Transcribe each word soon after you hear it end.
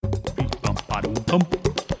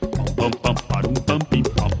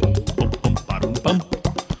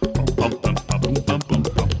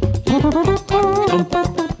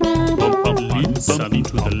Listen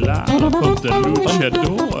to the laugh of the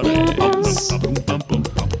luchadores.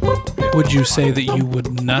 Would you say that you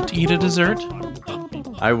would not eat a dessert?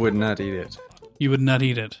 I would not eat it. You would not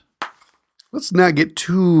eat it. Let's not get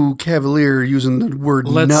too cavalier using the word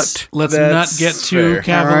nut. Let's That's not get too fair.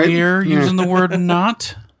 cavalier All right. using the word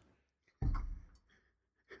not.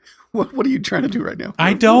 What are you trying to do right now?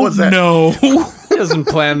 I What don't was that? know. He doesn't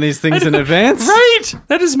plan these things in advance. Right.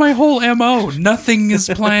 That is my whole MO. Nothing is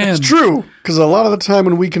planned. It's true, because a lot of the time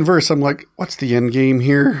when we converse, I'm like, what's the end game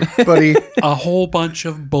here, buddy? A whole bunch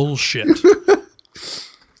of bullshit.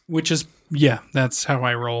 Which is, yeah, that's how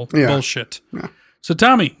I roll. Yeah. Bullshit. Yeah. So,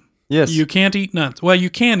 Tommy, Yes. you can't eat nuts. Well, you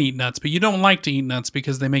can eat nuts, but you don't like to eat nuts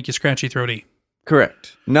because they make you scratchy throaty.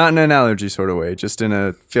 Correct. Not in an allergy sort of way, just in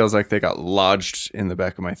a feels like they got lodged in the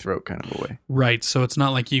back of my throat kind of a way. Right. So it's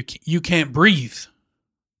not like you can't breathe.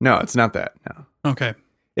 No, it's not that. No. Okay.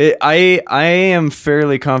 I am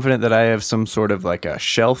fairly confident that I have some sort of like a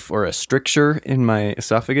shelf or a stricture in my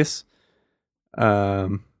esophagus, or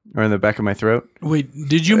in the back of my throat. Wait,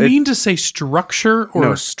 did you mean to say structure or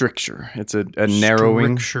No, stricture. It's a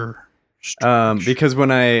narrowing. Stricture. Because when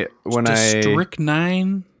I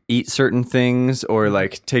Strychnine? eat certain things or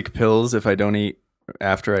like take pills, if I don't eat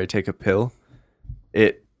after I take a pill,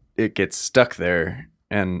 it gets stuck there,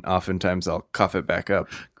 and oftentimes I'll cough it back up.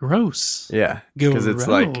 Gross. Yeah, because it's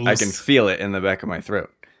like I Gross. can feel it in the back of my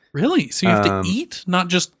throat. Really? So you have to eat, not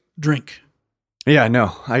just drink? Yeah,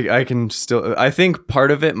 no, I can still. I think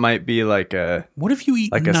part of it might be like a What if you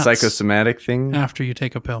eat a nuts psychosomatic thing. after you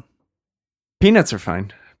take a pill? Peanuts are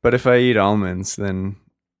fine, but if I eat almonds, then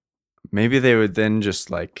maybe they would then just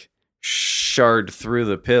like shard through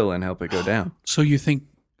the pill and help it go down. So you think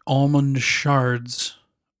almond shards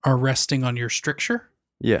are resting on your stricture?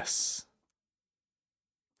 Yes,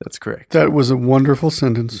 that's correct. That was a wonderful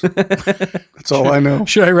sentence. That's all I know.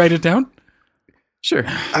 Should I write it down? Sure.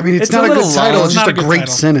 I mean, it's It's not a a good little title. long. It's just a good great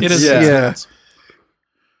title. sentence. It is. Yeah. A good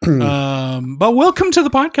sentence. But welcome to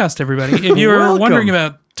the podcast, everybody. If you're Welcome. wondering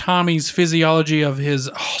about Tommy's physiology of his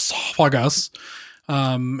esophagus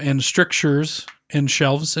and strictures and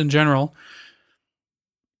shelves in general,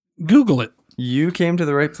 Google it. You came to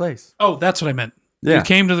the right place. Oh, that's what I meant. Yeah. You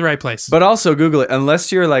came to the right place. But also Google it.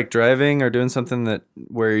 Unless you're like driving or doing something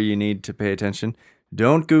where you need to pay attention,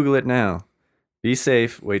 don't Google it now. Be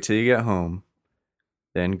safe. Wait till you get home.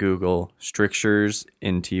 Then Google strictures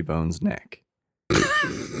in T-Bone's neck.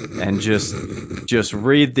 And just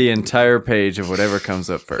read the entire page of whatever comes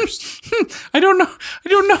up first. I don't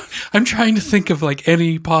know. I'm trying to think of like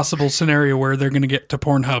any possible scenario where they're going to get to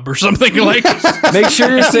Pornhub or something like. Make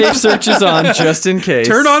sure your safe search is on just in case.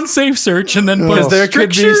 Turn on safe search and then put there could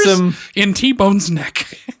be strictures some- in T-Bone's neck.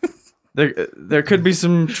 There could be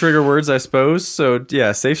some trigger words, I suppose. So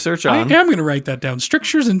yeah, safe search I on. am going to write that down.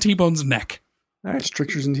 Strictures in T-Bone's neck.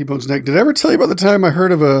 Strictures in T-Bone's neck. Did I ever tell you about the time I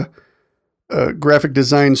heard of a graphic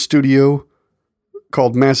design studio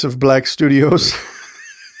called Massive Black Studios?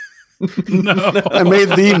 No. I made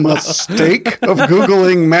the mistake of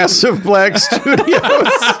Googling Massive Black Studios.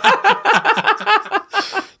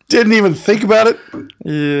 Didn't even think about it.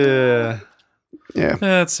 Yeah. Yeah.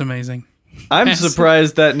 That's amazing. I'm Massive.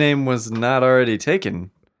 surprised that name was not already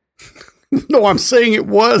taken. No, I'm saying it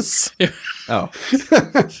was. Oh.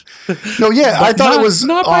 No, yeah, I thought not- it was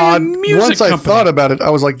not by a odd. music Once I company. thought about it, I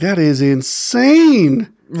was like, that is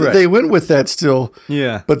insane that Right. they went with that still.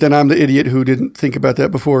 Yeah. But then I'm the idiot who didn't think about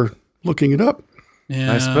that before looking it up.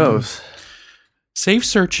 Yeah. I suppose. Safe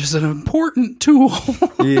search is an important tool.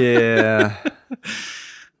 Yeah.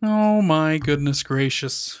 Oh my goodness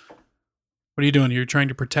gracious. What are you doing? You're trying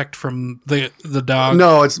to protect from the dog?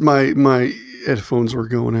 No, it's my headphones were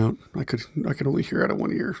going out. I could only hear out of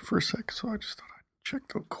one ear for a sec, so I just thought I'd check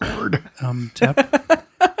the cord. Tap.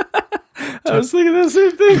 I was thinking the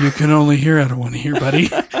same thing. You can only hear out of one ear, buddy.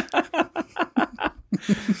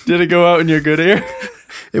 Did it go out in your good ear?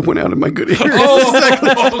 It went out in my good ear. Oh.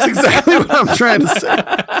 That's exactly what I'm trying to say.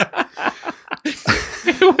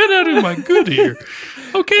 It went out in my good ear.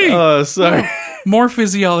 Okay. Oh, sorry. More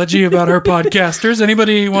physiology about our podcasters.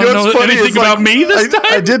 Anybody want to You know know what's funny? anything It's about like, me this time?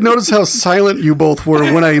 I did notice how silent you both were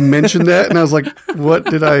when I mentioned that, and I was like, what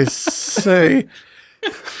did I say?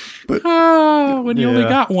 When you only Yeah.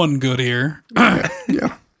 got one good ear.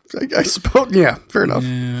 Yeah. I suppose, yeah, fair enough.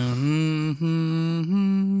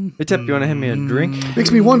 Mm-hmm. Hey, Tep, you want to hand me a drink?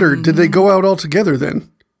 Makes me wonder, did they go out all together then?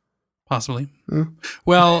 Possibly.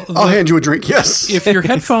 Well, I'll hand you a drink, yes. if your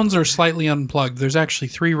headphones are slightly unplugged, there's actually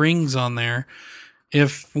 3 rings on there.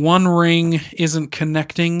 if one ring isn't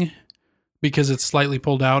connecting because it's slightly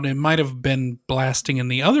pulled out, it might have been blasting in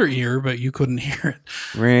the other ear, but you couldn't hear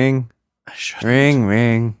it. Ring, I should. ring,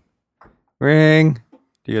 ring, ring.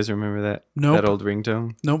 Do you guys remember that? Nope. That old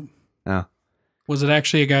ringtone? Nope. No. Was it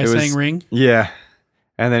actually a guy saying ring? Yeah.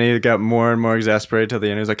 And then he got more and more exasperated till the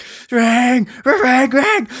end. He was like, ring, ring,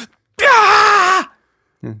 ring. Ah!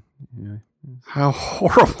 How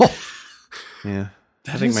horrible. Yeah.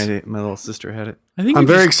 I That think is- my little sister had it. I think I'm it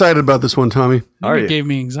very just- excited about this one, Tommy. I think Are it you? gave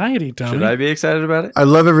me anxiety, Tommy. Should I be excited about it? I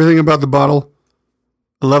love everything about the bottle.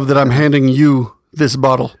 I love that I'm handing you this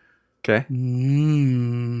bottle. Okay.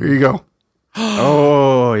 Mm. Here you go.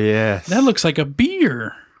 Oh, yes. That looks like a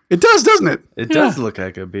beer. It does, doesn't it? It Yeah. does look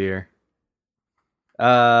like a beer.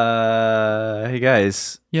 Hey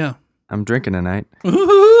guys, Yeah. I'm drinking tonight.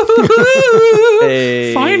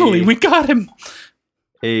 Finally, we got him.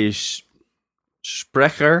 A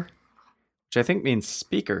Sprecher, which I think means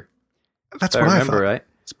speaker. That's If I what I remember thought. right.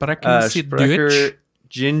 But I can see Sprecher Deutsch.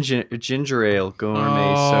 ginger ale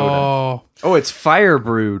gourmet soda. Oh, Oh, it's fire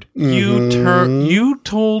brewed. Mhm.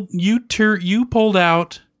 you pulled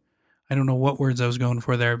out. I don't know what words I was going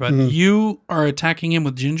for there, but you are attacking him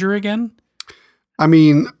with ginger again. I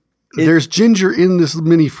mean, there's ginger in this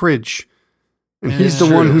mini fridge. And he's the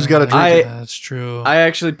Yeah, one who's got to drink it. That's true. I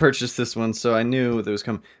actually purchased this one, so I knew that was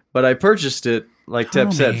coming. But I purchased it, like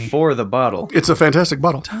Tep said, Tommy. for the bottle. It's a fantastic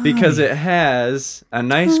bottle. Because it has a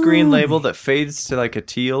nice green label that fades to like a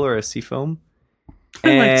teal or a seafoam. I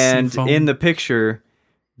like And seafoam. in the picture,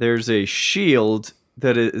 there's a shield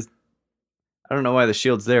that is... I don't know why the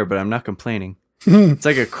shield's there, but I'm not complaining. It's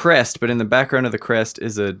like a crest, but in the background of the crest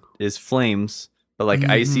is flames, but like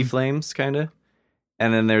icy flames, kind of.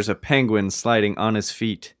 And then there's a penguin sliding on his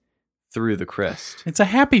feet through the crest. It's a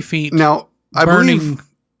happy feet. Now, I burning believe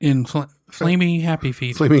in flamey happy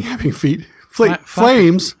feet. flaming happy feet. Fla-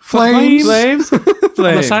 Flames. flames. Flames. On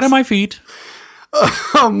the side of my feet.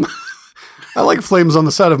 I like flames on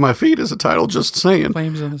the side of my feet as a title, just saying.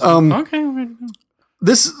 Flames on the side. Okay.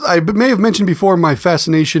 This, I may have mentioned before, my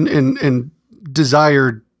fascination and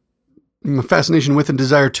desire, my fascination with and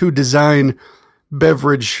desire to design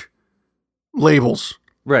beverage labels.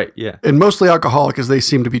 Right, yeah. And mostly alcoholic, as they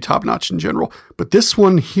seem to be top notch in general. But this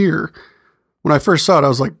one here, when I first saw it, I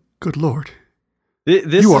was like, good Lord, This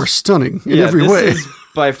you is- are stunning in yeah, every this way. is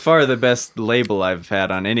by far the best label I've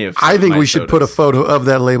had on any of I think my we should put a sodas. photo of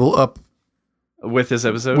that label up With this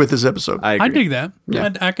episode? with this episode. I agree. I dig that. Yeah.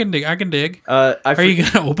 I can dig. I can dig. Are you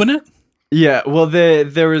gonna open it? Yeah, well,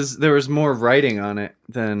 there was more writing on it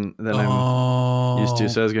than I'm Oh, used to,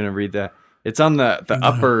 so I was going to read that. It's on the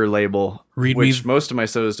upper label, Read me- which most of my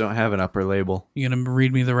sodas don't have an upper label. You gonna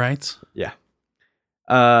read me the rights? Yeah.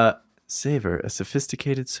 Savor a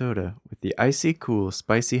sophisticated soda with the icy cool,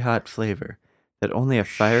 spicy hot flavor that only a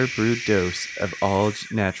fire brewed dose of all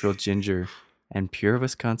natural ginger and pure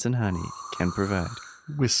Wisconsin honey can provide.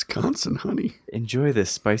 Wisconsin honey. Enjoy this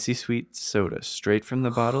spicy sweet soda straight from the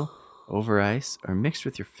bottle, over ice, or mixed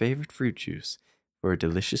with your favorite fruit juice for a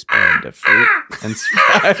delicious blend of fruit and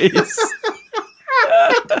spice.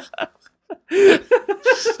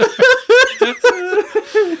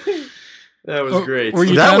 That was great. Were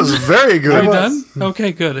you That done? was very Are good. you done?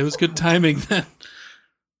 Okay, good. It was good timing then.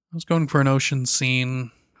 I was going for an ocean scene.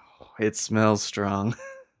 It smells strong.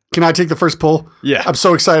 Can I take the first pull? Yeah. I'm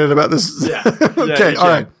so excited about this. Yeah. Okay. you All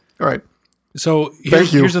right. can. All right. So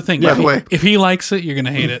Thank you, here's the thing. by If the he, way. if he likes it, you're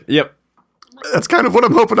gonna hate it. Yep. That's kind of what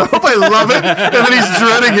I'm hoping. I hope I love it. And then he's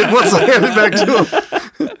dreading it once I hand it back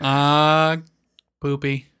to him.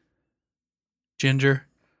 Poopy. Ginger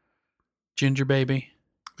baby.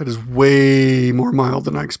 That is way more mild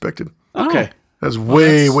than I expected. Okay. That's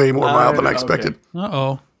way more uh, mild than I okay. expected.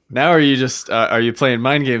 Uh-oh. Now are you just are you playing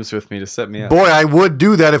mind games with me to set me up? Boy, I would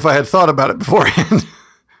do that if I had thought about it beforehand.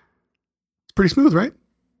 It's pretty smooth, right?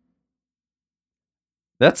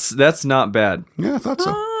 That's not bad. Yeah, I thought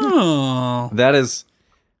so. Oh. That is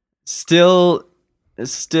still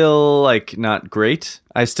like not great.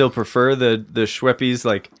 I still prefer the Schweppes,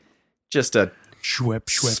 like just a Schwep,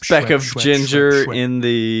 speck of ginger in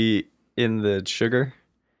the sugar,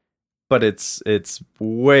 but it's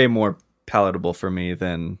way more palatable for me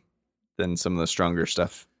than some of the stronger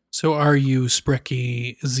stuff. So are you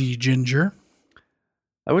Sprecky Z Ginger?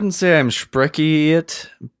 I wouldn't say I'm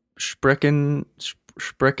spreckening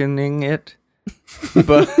it,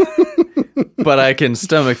 but I can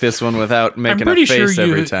stomach this one without I'm making pretty a face sure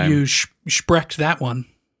every time. you sprecked that one.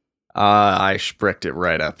 I sprecked it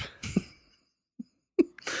right up.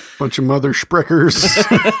 Bunch of mother spreckers.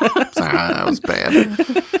 That was bad.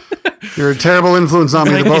 You're a terrible influence on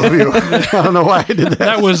me, the both of you. I don't know why I did that.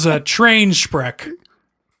 That was a train sprek.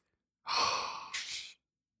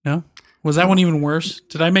 No? Was that one even worse?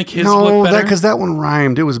 Did I make his look better? because that one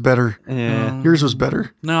rhymed. It was better. Yeah. Yours was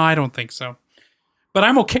better. No, I don't think so. But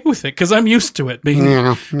I'm okay with it because I'm used to it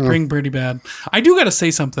being pretty bad. I do got to say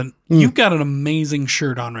something. You've got an amazing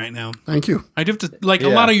shirt on right now. Thank you. I do have to, a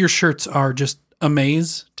lot of your shirts are just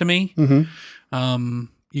amaze to me. Mm-hmm.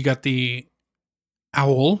 You got the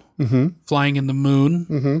owl Mm-hmm. flying in the moon,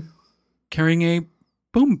 Mm-hmm. carrying a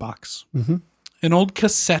boombox, an old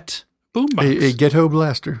cassette boombox, A ghetto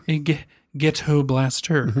blaster. a ghetto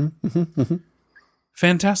blaster.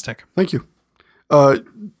 Fantastic. Thank you.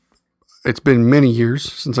 It's been many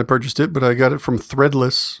years since I purchased it, but I got it from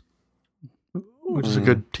Threadless, which is a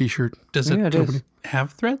good T-shirt. Does Yeah, it it is.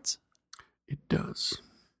 have threads? It does.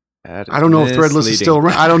 That is I don't know if Threadless is misleading. still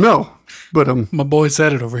around. I don't know, but My boy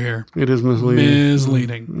said it over here. it is misleading.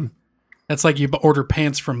 Misleading. That's like you order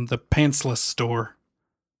pants from the pantsless store.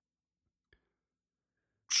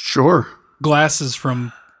 Sure. Glasses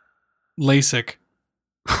from LASIK.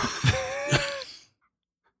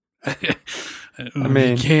 I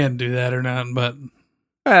mean- you can do that or not, but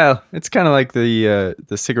Well, it's kind of like the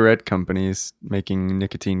cigarette companies making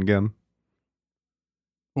nicotine gum.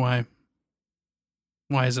 why?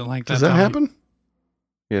 Why is it like that? Does that Tommy? happen?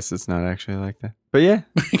 Yes, it's not actually like that. But yeah,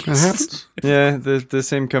 That happens? yeah, the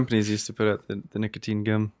same companies used to put out the nicotine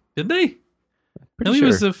gum. Did they? Pretty Really? sure.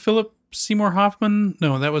 Was the Philip Seymour Hoffman?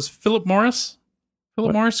 No, that was Philip Morris. Philip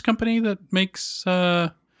What? Morris company that makes.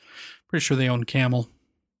 Pretty sure they own Camel.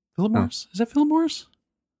 Philip Oh. Morris? Is that Philip Morris?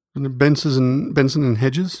 And the Benson and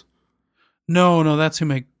Hedges, No, that's who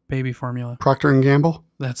make baby formula. Procter and Gamble.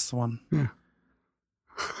 That's the one. Yeah.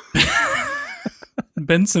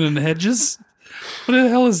 Benson and Hedges? What the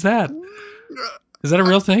hell is that? Is that a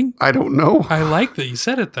real thing? I don't know. I like that you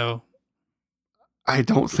said it though. I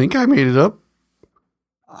don't think I made it up.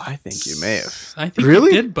 I think you may have. I think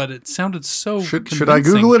Really? you did, but it sounded so. Should I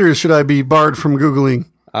Google it or should I be barred from Googling?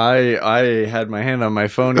 I had my hand on my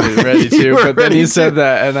phone getting ready You to, were but then ready you to. said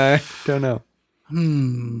that, and I don't know.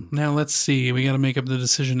 Now let's see. We got to make up the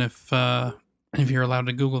decision if you're allowed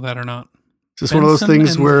to Google that or not. Is this one of those Benson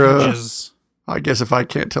things and where Hedges. I guess if I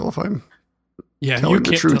can't tell if I'm Yeah, you telling the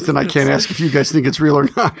can't truth, tell then I can't ask if you guys think it's real or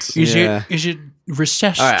not. Yeah. Is it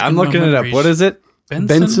recessed? All right, I'm in the looking it up. memories? What is it?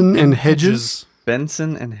 Benson and Hedges?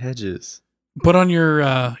 Benson and Hedges. Put on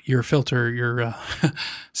your filter, your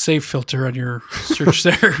save filter on your search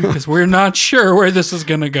there because we're not sure where this is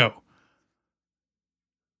gonna go.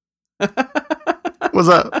 What's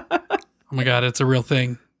that? Oh my god, it's a real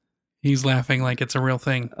thing. He's laughing like it's a real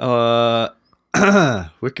thing.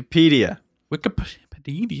 Wikipedia.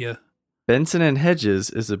 Wikipedia. Benson and Hedges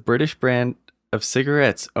is a British brand of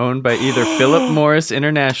cigarettes owned by either Philip Morris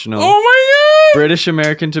International, Oh my god! British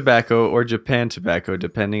American Tobacco, or Japan Tobacco,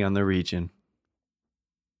 depending on the region.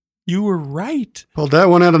 You were right. Pulled that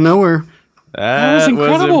one out of nowhere. That was That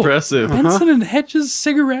incredible. impressive. Benson and Hedges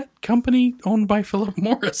cigarette company owned by Philip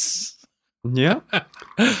Morris. Yeah.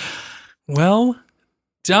 Well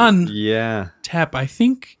done, Yeah. Tap. I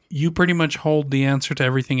think you pretty much hold the answer to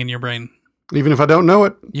everything in your brain. Even if I don't know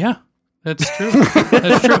it. Yeah, that's true.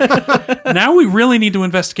 That's true. Now we really need to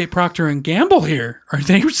investigate Procter and Gamble here. Are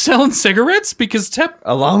they selling cigarettes? Because Tep,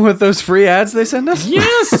 Along with those free ads they send us?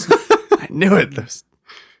 yes, I knew it. Those.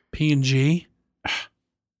 P&G.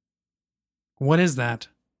 What is that?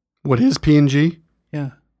 What is P&G?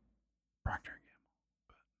 Yeah, Procter.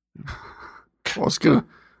 I was gonna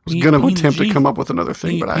P- attempt to P&G. come up with another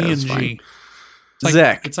thing, but that's fine. P&G. It's like,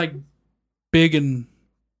 Zach. It's like big and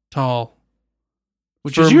tall,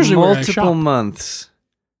 which For is usually where I multiple shop. months,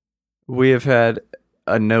 we have had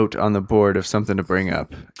a note on the board of something to bring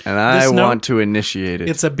up, and I This note- want to initiate it.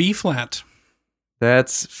 It's a B flat.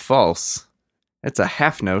 That's false. It's a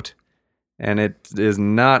half note, and it is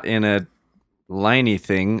not in a liney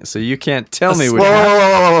thing, so you can't tell me Whoa, which whoa, one.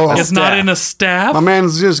 whoa, whoa, whoa. It's not staff. in a staff. My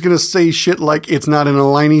man's just gonna say shit like it's not in a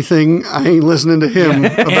liney thing. I ain't listening to him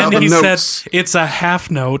about and the he notes. said it's a half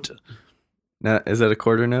note. Now, is that a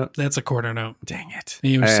quarter note? That's a quarter note. Dang it.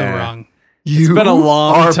 He was so wrong. You been a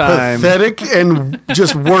long are time. pathetic and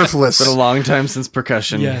just worthless. It's been a long time since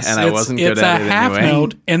percussion, Yes, and I wasn't good at it It's a half anyway.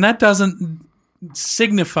 note, and that doesn't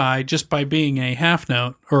signify just by being a half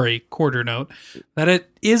note or a quarter note that it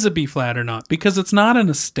is a B flat or not because it's not in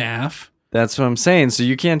a staff. That's what I'm saying. So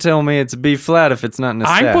you can't tell me it's a B flat if it's not in a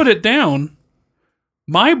staff. I put it down.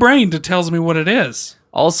 My brain tells me what it is.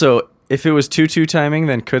 Also, if it was 2-2 timing,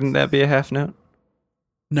 then couldn't that be a half note?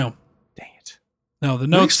 No, Dang it. no. The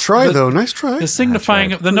notes. Nice try, the, though. Nice try. The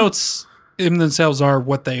signifying I of the notes in themselves are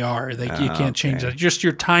what they are. Like you can't change okay. that. Just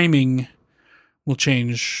your timing will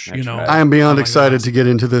change. That's right. I am beyond Oh my excited goodness. to get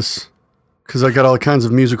into this because I got all kinds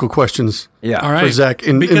of musical questions Yeah. All right. for Zach.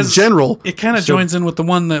 In Because general, it kind of joins in with the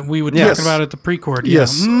one that we would Yes. talk about at the pre-cord.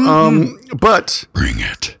 yes. Mhm. But Bring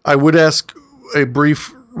it. I would ask a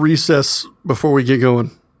brief recess before we get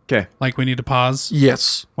going. Okay. Like we need to pause.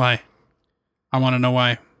 Yes. Why? I want to know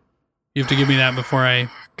why. You have to give me that before I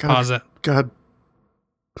pause it. Gotta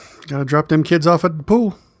drop them kids off at the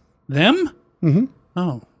pool. Them? Mm-hmm.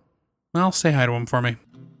 Oh. Well, say hi to them for me.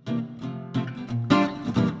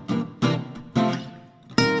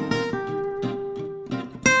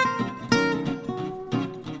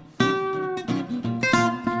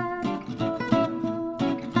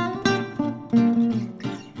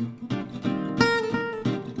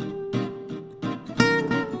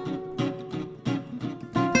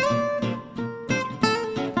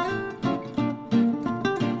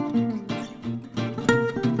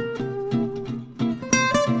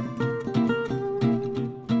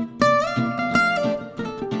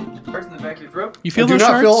 You feel I do those not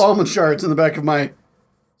shards? feel almond shards in the back of my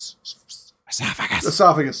Esophagus.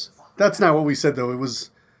 esophagus. That's not what we said, though. It was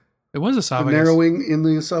It was the esophagus. narrowing in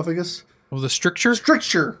the esophagus. Oh, the stricture?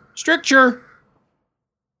 Stricture. Stricture.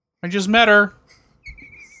 I just met her.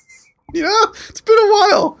 Yeah, it's been a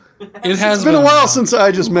while. It has It's been a while since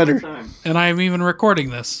I just met her. and I'm even recording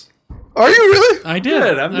this. Are you really? I did.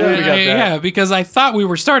 Good, I'm glad we got that. Yeah, because I thought we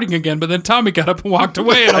were starting again, but then Tommy got up and walked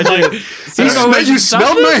away, and I'm like, You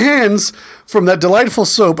smelled my hands from that delightful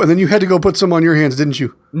soap, and then you had to go put some on your hands, didn't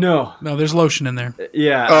you? No. No, there's lotion in there.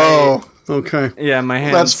 Yeah. Oh, okay. Yeah, my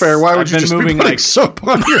hands. That's fair. Why would I've you been just moving be putting like soap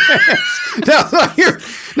on your hands?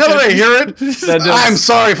 now that I hear it, That does- I'm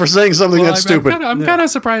sorry for saying something that's stupid. I'm kind of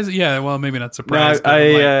surprised. Yeah, well, maybe not No, surprised. but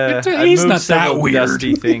I'm like, I he's moved not that several weird.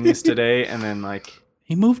 dusty things today, and then like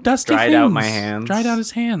He moved dusty dried things. out my hands. Dried out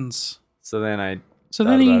his hands. so then I So thought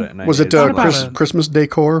then he. about it and I Was it needed some about Chris, it. Christmas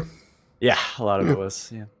decor? Yeah, a lot of it was.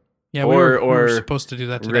 Yeah. Yeah, we were or supposed to do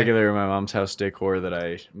that today. regular my mom's house decor that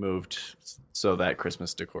I moved so that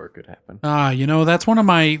Christmas decor could happen. That's one of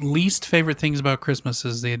my least favorite things about Christmas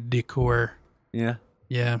is the decor. Yeah.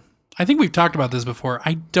 Yeah. I think we've talked about this before.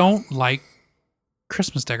 I don't like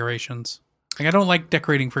Christmas decorations. Like, I don't like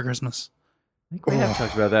decorating for Christmas. I think we have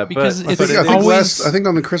talked about that, Because but it's I think always- I think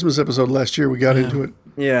on the Christmas episode last year we got into it.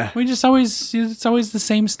 yeah. It's always the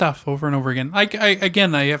same stuff over and over again. I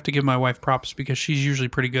have to give my wife props because she's usually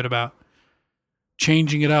pretty good about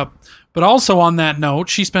changing it up. But also on that note,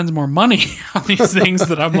 she spends more money on these things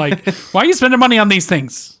that I'm like, why are you spending money on these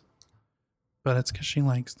things? But it's because she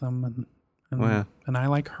likes them and I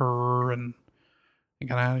like her and I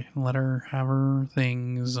gotta let her have her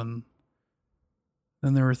things, and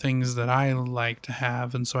then there are things that I like to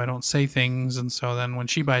have, and so I don't say things, and so then when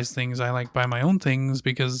she buys things, I like buy my own things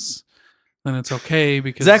because then it's okay.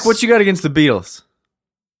 Because Zach, what you got against the Beatles?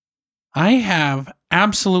 I have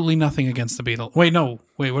absolutely nothing against the Beatles. Wait,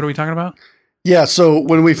 what are we talking about? Yeah, so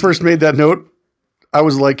when we first made that note, I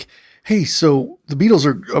was like, "Hey, so the Beatles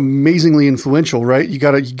are amazingly influential, right? You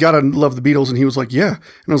gotta love the Beatles." And he was like, "Yeah,"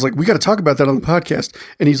 and I was like, "We got to talk about that on the podcast."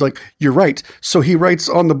 And he's like, "You're right." So he writes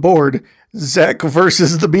on the board, "Zach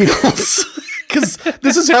versus the Beatles," because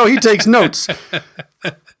this is how he takes notes.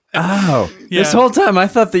 Oh, Yeah. this whole time I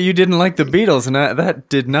thought that you didn't like the Beatles, and that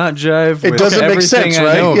did not jive. It with doesn't make everything sense, I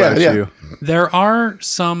right? know Yeah, about yeah. you. There are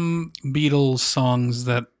some Beatles songs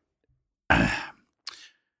that,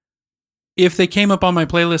 if they came up on my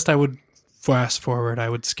playlist, I would fast forward. I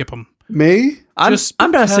would skip them. May I'm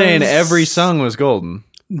not saying because- every song was golden.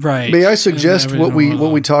 Right. May I suggest And what we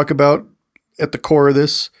everyone- talk about at the core of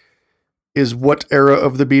this is what era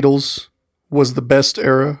of the Beatles was the best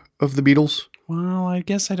era of the Beatles? Well, I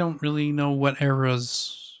guess I don't really know what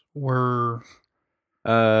eras were.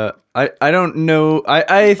 I don't know.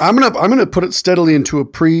 I'm gonna put it steadily into a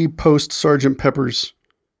pre-post Sgt. Pepper's.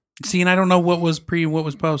 See, and I don't know what was pre, what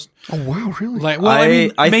was post. Oh wow, really? Like, well, I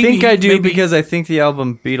mean, I maybe- think I do maybe- because I think the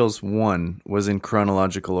album Beatles 1 was in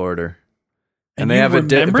chronological order, and they you have a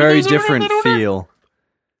remember very these order in different that order? feel.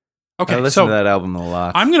 Okay, I listen so to that album a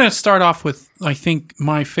lot. I'm gonna start off with I think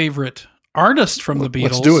my favorite artist from the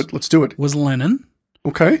Beatles. Let's do it. Was Lennon.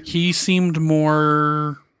 Okay. He seemed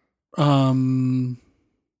more, I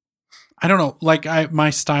don't know, like my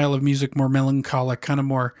style of music, more melancholic, kind of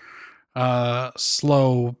more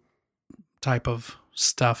slow type of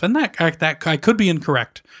stuff. And that I could be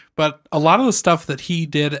incorrect, but a lot of the stuff that he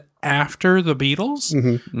did after the Beatles,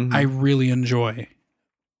 Mhm. I really enjoy.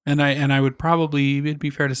 And I would probably, it'd be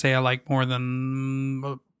fair to say I like more than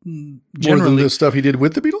More than generally. the stuff he did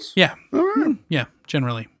with the Beatles? Yeah. All right. Yeah,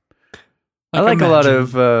 generally. I like a lot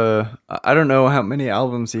imagine- of. I don't know how many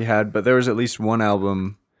albums he had, but there was at least one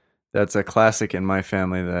album that's a classic in my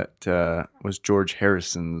family that was George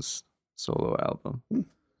Harrison's solo album.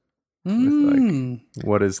 Mm.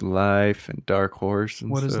 What is Life and Dark Horse? And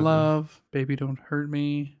What is stuff. love? Baby, don't hurt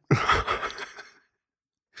me.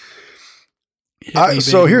 Hit me,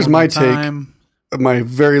 So baby, here's one my more take. time. My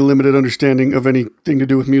very limited understanding of anything to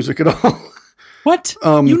do with music at all. What?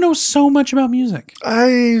 You know so much about music.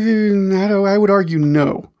 I would argue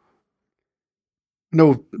no.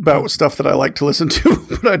 Know about stuff that I like to listen to,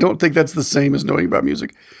 but I don't think that's the same as knowing about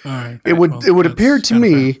music. All right. It would appear to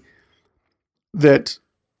me that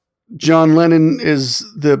John Lennon is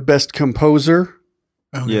the best composer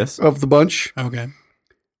Okay. Yes. of the bunch. Okay.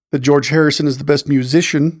 That George Harrison is the best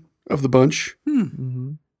musician of the bunch.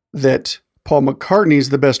 Mm-hmm. That Paul McCartney is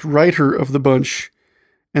the best writer of the bunch,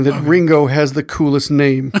 and that Okay. Ringo has the coolest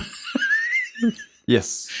name.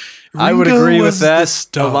 Yes. I would Ringo agree was with the that,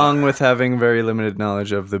 star. along with having very limited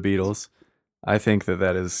knowledge of the Beatles. I think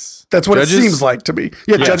that is. That's what Judges? it seems like to me.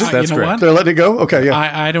 Yeah, Yes, judges. that's you know correct. what? They're letting it go? Okay, yeah.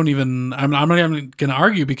 I don't even. I'm not even going to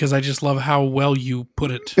argue because I just love how well you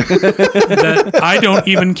put it. That I don't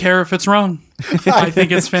even care if it's wrong. I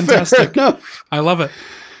think it's fantastic. Fair enough. I love it.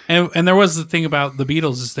 And there was the thing about the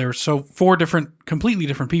Beatles is there so four completely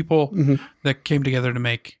different people that came together to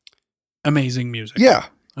make amazing music. Yeah.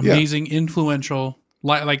 yeah. Amazing, influential,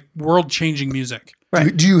 like world-changing music.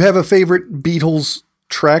 Do you have a favorite Beatles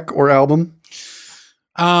track or album?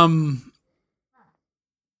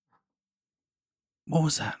 What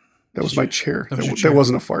was that? That was my chair. That was your That chair.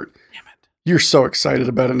 wasn't a fart. Damn it. You're so excited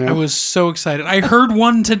about it now. I was so excited. I heard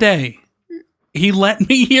one today. He let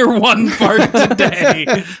me hear one part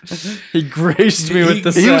today. He graced me with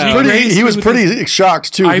the he was sound. pretty. Graced He me was with pretty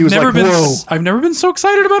shocked too. He was like, "Whoa!" I've never been so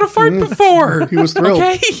excited about a fart before. He was thrilled.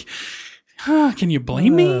 Okay. Can you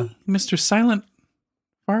blame me, Mr. Silent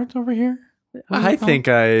Fart over here? I think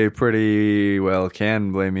I pretty well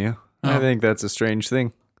can blame you. I Oh. think that's a strange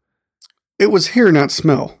thing. It was hear, not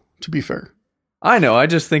smell. To be fair, I know. I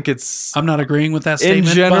just think it's I'm not agreeing with that in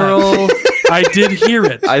statement. general. but I did hear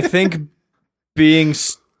it. I think being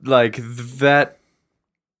like that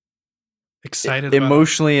Excited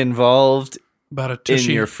emotionally involved about a in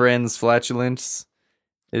tushy. your friend's flatulence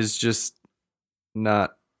is just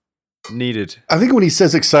not needed. I think when he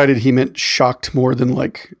says excited, he meant shocked more than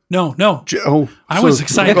like. No. I was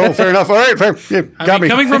excited. Oh, fair enough. All right, fair. Yeah, I got mean, me.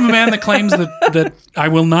 coming from a man that claims that I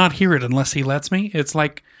will not hear it unless he lets me, it's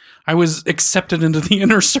like I was accepted into the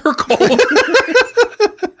inner circle.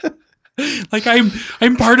 Like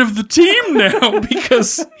I'm part of the team now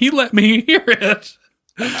because he let me hear it.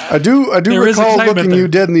 I do There is recall excitement looking there. you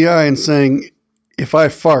dead in the eye and saying, "If I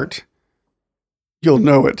fart, you'll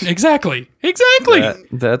know it." Exactly.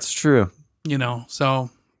 That's true. You know,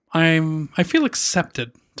 so I feel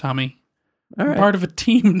accepted, Tommy. All I'm right. part of a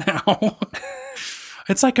team now.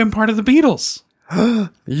 It's like I'm part of the Beatles.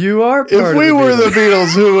 You are part If of we the were Beatles. the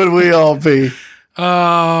Beatles, who would we all be?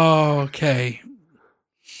 Oh, okay.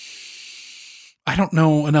 I don't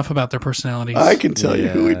know enough about their personalities. I can tell you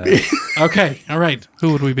who we'd be. Okay, all right.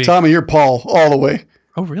 Who would we be? Tommy, you're Paul all the way.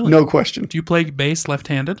 Oh, really? No question. Do you play bass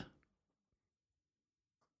left-handed?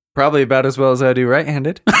 Probably about as well as I do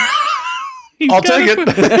right-handed. I'll take it.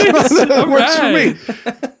 That works for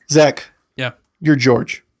me. Zach, Yeah. you're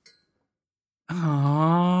George.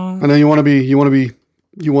 Oh I know you want to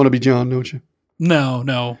be John, don't you?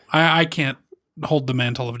 no, I can't hold the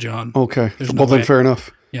mantle of John. Okay. There's Well, no then way. fair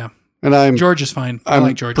enough. Yeah, And I'm George is fine. I I'm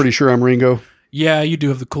like George. pretty sure I'm Ringo. Yeah, you do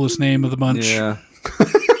have the coolest name of the bunch. Yeah.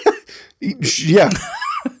 Yeah.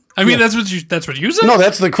 I mean that's what you said. No,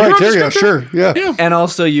 that's the You're on the criteria. spectrum? Sure. Yeah. Yeah. And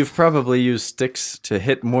also, you've probably used sticks to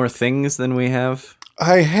hit more things than we have.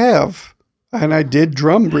 I have. And I did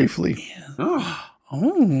drum briefly.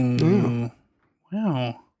 Oh,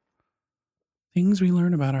 wow. Things we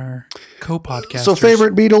learn about our co-podcasters. So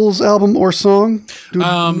favorite Beatles album or song?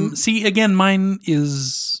 See, again, mine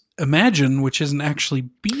is Imagine, which isn't actually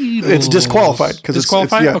Beatles. It's disqualified because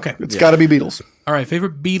disqualified. It's, yeah, Okay. it's got to be Beatles. All right.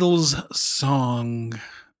 Favorite Beatles song.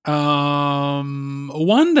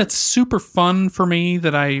 One that's super fun for me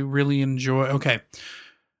that I really enjoy. Okay.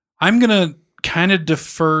 I'm gonna kind of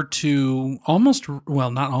defer to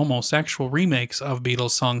actual remakes of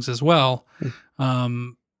Beatles songs as well.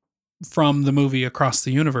 From the movie Across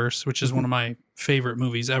the Universe, which is one of my favorite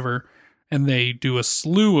movies ever. And they do a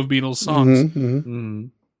slew of Beatles songs.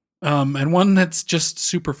 Mhm, mhm. And one that's just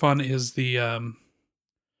super fun is the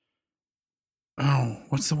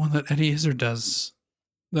what's the one that Eddie Izzard does?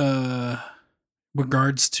 The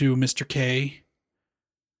Regards to Mr. K.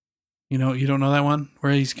 You know, you don't know that one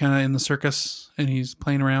where he's kind of in the circus and he's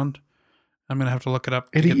playing around. I'm gonna have to look it up.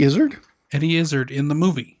 Eddie Izzard? Eddie Izzard in the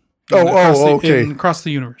movie. Okay. Across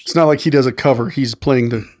the universe. It's not like he does a cover. He's playing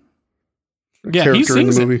the character he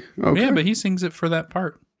sings in the movie. Okay. Yeah, but he sings it for that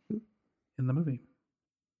part in the movie.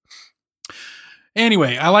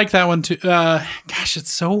 Anyway, I like that one too. Gosh,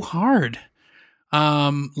 it's so hard.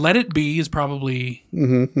 Let It Be is probably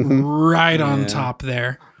right on top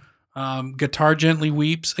there. Guitar Gently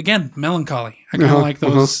Weeps. Again, melancholy. I kind of like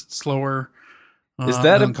those slower Is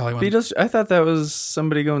that a melancholy ones. Beatles? I thought that was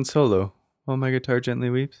somebody going solo. While my guitar gently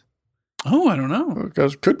weeps. Oh, I don't know.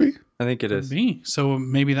 Could be. I think it is. Could be. So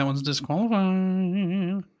maybe that one's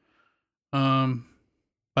disqualified.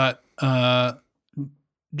 But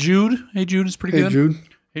Jude. Hey Jude is pretty Hey, good. Jude.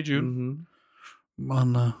 Hey Jude. Mm-hmm.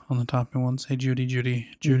 On the top ones. Hey Judy, Judy,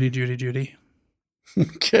 Judy, Judy, Judy.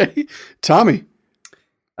 Okay. Tommy.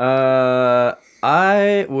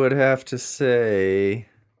 I would have to say.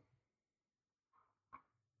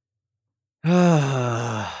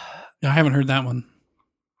 I haven't heard that one.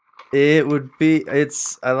 It would be.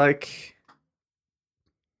 I like.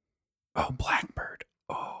 Oh, Blackbird.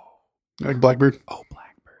 Oh, Like Blackbird. oh,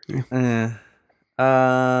 Blackbird.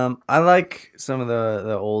 I like some of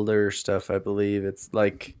the older stuff. I believe it's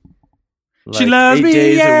like She loves 8 me.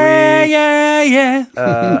 days Yeah, a week.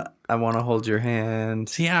 yeah. I want to hold your hand.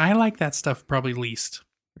 See, I like that stuff probably least.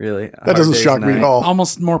 Really, That doesn't shock me at all.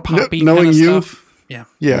 Almost more poppy knowing kind of you, stuff. Yeah.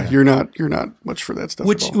 Yeah, you're not much for that stuff.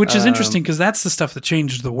 Which at all. which is interesting because that's the stuff that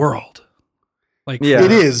changed the world. Like Yeah.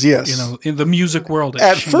 It is, yes. you know, in the music world.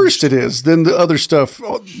 At first it is. Then the other stuff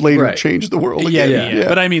later Right. changed the world yeah, again. yeah.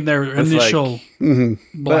 But I mean, their It's initial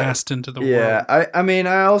Mm-hmm. blast into the Yeah, world. I mean,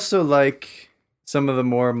 I also like some of the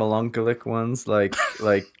more melancholic ones, like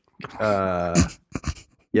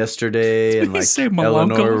Yesterday and Did he like say Eleanor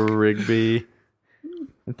melancholic? Rigby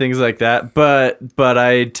and things like that. But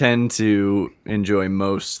I tend to enjoy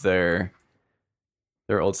most their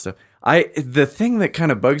old stuff. The thing that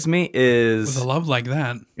kind of bugs me With is a love like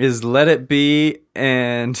that. Let It Be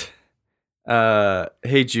and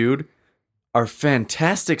Hey Jude are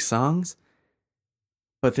fantastic songs,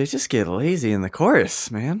 but they just get lazy in the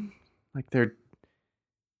chorus, man. Like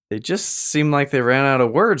they just seem like they ran out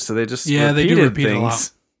of words, so they just Yeah, they do repeat things. a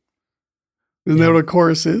lot. Isn't that what a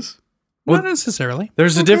chorus is? Not necessarily.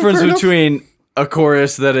 There's a Okay, difference fair enough. between a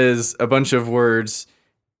chorus that is a bunch of words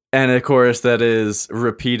and a chorus that is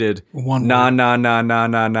repeated. One Na word. na na na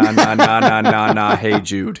na na na na na na na. Hey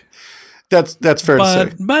Jude. That's fair to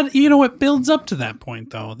say. But you know, it builds up to that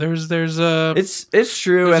point though. There's a It's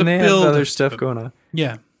true, There's and a they have build other to stuff it. going on.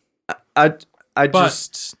 yeah. I But-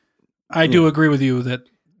 just. I do agree with you that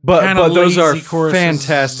But kinda those are lazy choruses.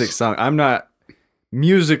 fantastic songs. I'm not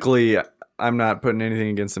musically. I'm not putting anything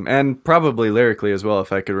against them, and probably lyrically as well.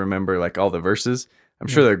 If I could remember like all the verses, I'm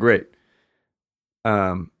sure they're great.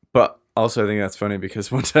 But also I think that's funny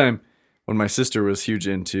because one time when my sister was huge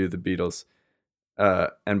into the Beatles,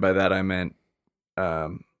 and by that I meant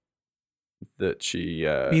that she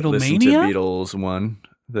listened to Beatlemania? Beatles One,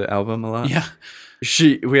 the album, a lot. yeah.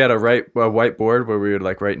 We had a whiteboard where we would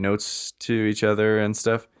like write notes to each other and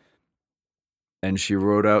stuff. And she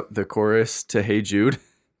wrote out the chorus to Hey Jude.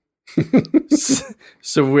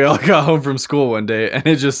 So we all got home from school one day and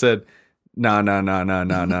it just said, nah, nah, nah, nah,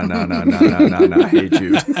 nah, nah, nah, nah, nah, nah, nah, nah, Hey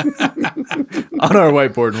Jude. On our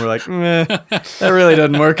whiteboard. And we're like, meh, that really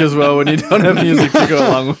doesn't work as well when you don't have music to go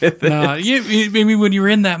along with it. Nah, maybe when you're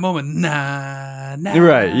in that moment, nah,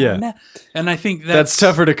 Right, yeah. nah. And I think That's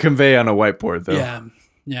tougher to convey on a whiteboard though.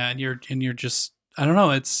 Yeah, and you're just I don't know.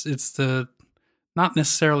 It's the not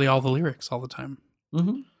necessarily all the lyrics all the time.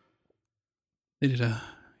 Mm-hmm. They did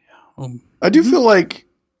I do feel like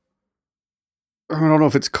I don't know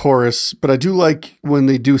if it's chorus, but I do like when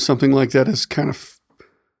they do something like that as kind of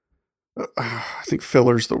I think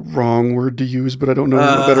filler's the wrong word to use, but I don't know a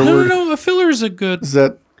I better don't word. know. A filler is a good. Does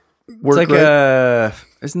that work It's like right?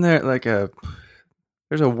 isn't there like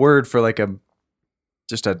there's a word for like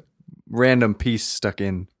just a random piece stuck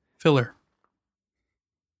in. Filler.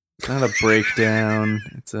 It's not a breakdown.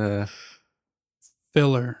 It's there's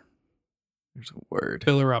Filler. a word.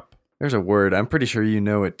 Filler up. There's a word. I'm pretty sure you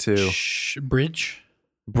know it too. Bridge.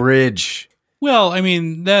 Bridge. Well, I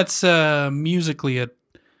mean that's musically a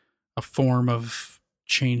form of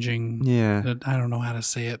changing. Yeah. I don't know how to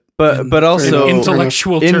say it. But also enough.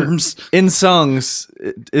 intellectual in- terms. in songs,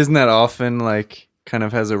 isn't that often like kind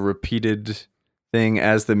of has a repeated thing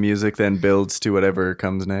as the music then builds to whatever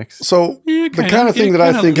comes next? So Yeah, the kind of thing it that I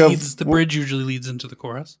kinda think leads, of, the bridge usually leads into the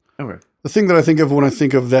chorus. Okay. the thing that I think of when I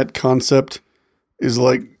think of that concept is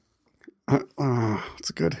like, it's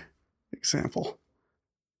a good example.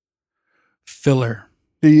 Filler.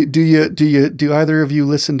 Do either of you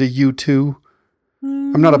listen to U2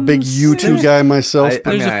 I'm not a big U2 guy myself. I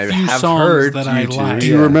mean, There's a I few have songs heard that I U2, like. Do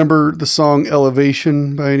you remember the song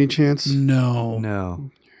Elevation by any chance? No.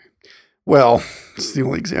 No. Well, it's the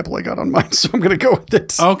only example I got on mine, so I'm going to go with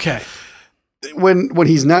it. Okay. When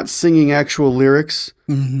he's not singing actual lyrics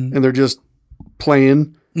Mm-hmm. and they're just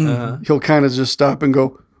playing, Uh-huh. he'll kind of just stop and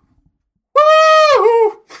go,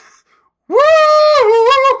 woo,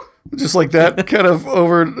 woo, just like that, kind of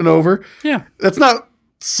over and over. Yeah. That's not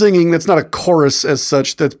singing. That's not a chorus as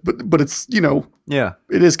such. But it's, Yeah.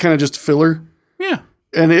 it is kind of just filler. Yeah.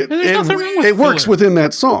 And there's nothing wrong with it works filler. within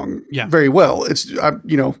that song Yeah. very well. It's, I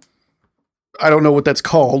don't know what that's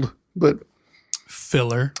called, but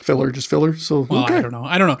Filler. just filler. So, Well, okay. I don't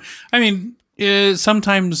know. I mean,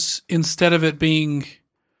 sometimes instead of it being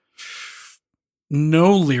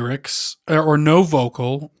no lyrics or no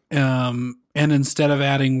vocal, and instead of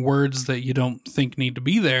adding words that you don't think need to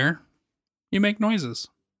be there, you make noises.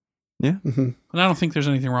 Yeah. Mhm. And I don't think there's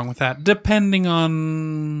anything wrong with that, depending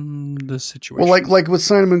on the situation. Well, like with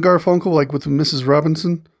Simon and Garfunkel, like with Mrs.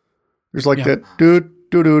 Robinson, there's like Yeah. that do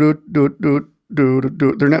do do do do do do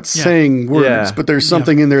do. They're not Yeah. saying words, Yeah. but there's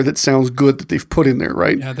something in there that sounds good that they've put in there,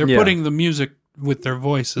 right? yeah, they're Yeah. putting the music with their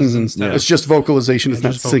voices instead Yeah. It's of. just vocalization. It's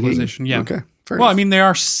not just singing. vocalization, yeah. Okay. Fair Well, I enough. mean, they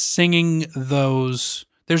are singing those.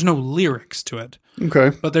 There's no lyrics to it,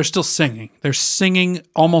 Okay. but they're still singing. They're singing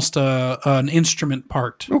almost an instrument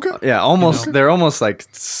part. Okay. Yeah. Almost. They're almost like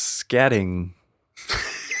scatting.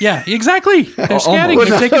 Yeah, exactly. They're Almost. scatting. Would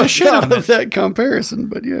They're not taking a have shit thought on of it. that comparison,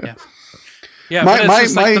 but yeah. Yeah. Yeah, My- but it's my-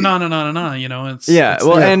 just like my- the na. It's Yeah, it's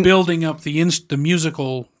well, they're and- building up the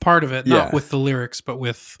musical part of it, not Yeah. with the lyrics, but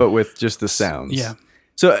with But with just the sounds. yeah.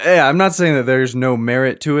 So yeah, I'm not saying that there's no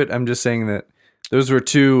merit to it. I'm just saying that those were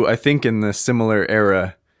two, I think, in the similar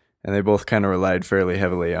era, and they both kind of relied fairly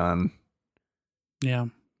heavily on Yeah.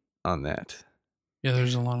 that. Yeah,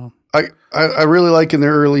 there's a lot of I really like in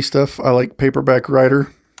their early stuff. I like Paperback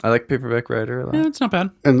Writer, I like Paperback Writer a lot. yeah, it's not bad.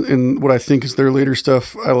 and in what I think is their later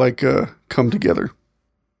stuff, I like Come Together.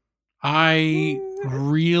 I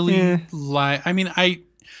really Yeah. like. I mean,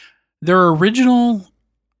 their original.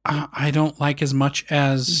 I don't like as much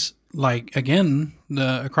as like again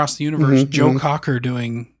the Across the Universe. Mhm, Joe Cocker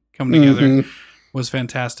doing Come Together Mhm. was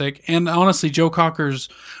fantastic, and honestly, Joe Cocker's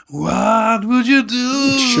 "What Would You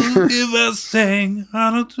Do Sure. If I Sang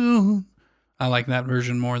on a Tune." I like that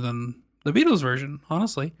version more than the Beatles version,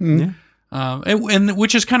 honestly. Mhm. And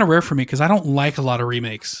which is kind of rare for me because I don't like a lot of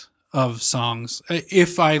remakes of songs.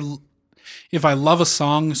 If I love a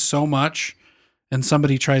song so much and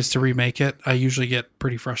somebody tries to remake it, I usually get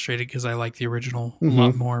pretty frustrated because I like the original a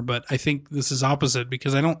lot more. But I think this is opposite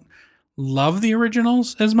because I don't love the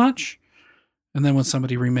originals as much. And then when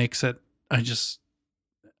somebody remakes it,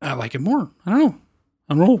 I like it more. I don't know.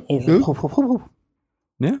 I don't know.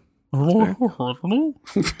 Yeah. I don't know.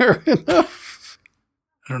 Fair enough.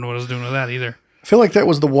 I don't know what I was doing with that either. I feel like that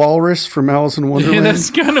was the walrus from Alice in Yeah, Wonderland. that's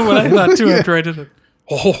kind of what I thought too Yeah. after I did it.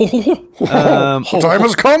 Time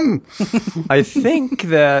has come. I think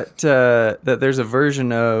that that there's a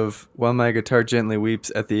version of While My Guitar Gently Weeps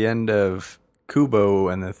at the end of Kubo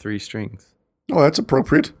and the Three Strings. Oh, that's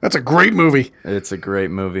appropriate. That's a great movie. It's a great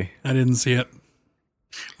movie. I didn't see it.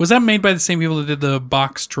 Was that made by the same people that did the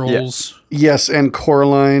Box Trolls? Yes, and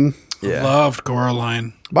Coraline. Yeah. Loved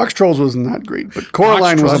Coraline. Box Trolls was not great, but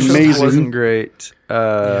Coraline was Trolls amazing. Wasn't great.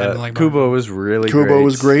 I didn't like Kubo was really Kubo great.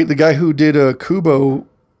 was great. The guy who did Kubo,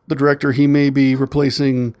 the director, he may be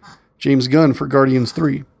replacing James Gunn for Guardians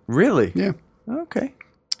 3. Really? Yeah. Okay.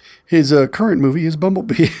 His current movie is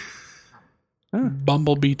Bumblebee.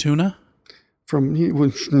 Bumblebee Tuna. From did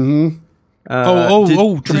Transformers you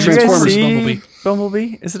guys Transformers see Bumblebee.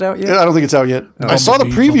 Bumblebee? Is it out yet? I don't think it's out yet. I saw the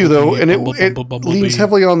preview though, and it Bumblebee. leans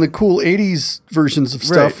heavily on the cool 80s versions of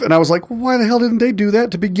stuff. Right. And I was like, well, why the hell didn't they do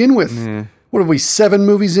that to begin with? Yeah. What are we, 7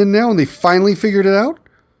 movies in now, and they finally figured it out?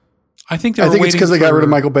 I think I think it's because they got rid of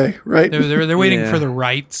Michael Bay, right? They're waiting Yeah. for the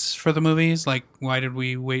rights for the movies. Like, why did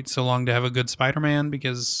we wait so long to have a good Spider-Man?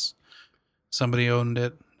 Because somebody owned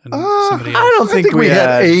it. And somebody I else. don't think we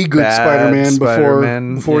had a good bad Spider-Man before.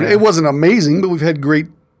 Spider-Man, Before yeah. it wasn't amazing, but we've had great,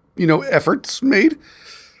 efforts made.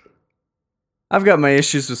 I've got my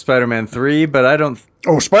issues with Spider-Man 3, but I don't.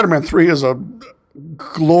 Oh, Spider-Man 3 is a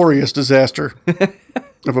glorious disaster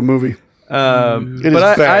of a movie. It is But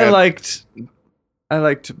I bad.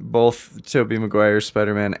 liked both Tobey Maguire's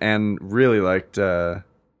Spider-Man and really liked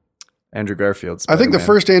Andrew Garfield's I Spider-Man. think the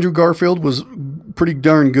first Andrew Garfield was pretty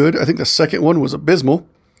darn good. I think the second one was abysmal.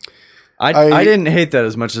 I didn't hate that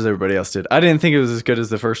as much as everybody else did. I didn't think it was as good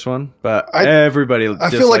as the first one, but everybody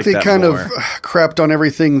I feel like disliked they that kind more. of crapped on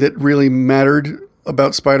everything that really mattered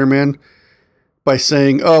about Spider-Man. by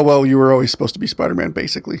saying, "Oh well, you were always supposed to be Spider-Man,"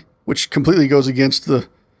 basically, which completely goes against the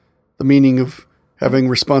meaning of having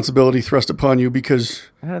responsibility thrust upon you because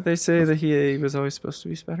How did they say that he was always supposed to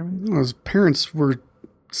be Spider-Man? his parents were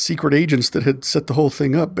secret agents that had set the whole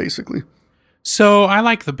thing up, basically. So I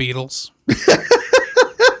like the Beatles.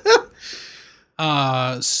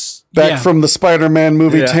 Back from the Spider-Man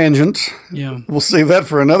movie Yeah. tangent. Yeah. We'll save that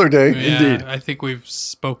for another day. Yeah, Indeed. I think we've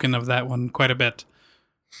spoken of that one quite a bit.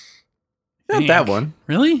 Not that one.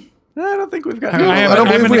 Really? No, I don't think we've got. No, I don't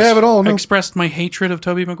believe we have at all, no. Expressed my hatred of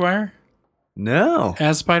Tobey Maguire No.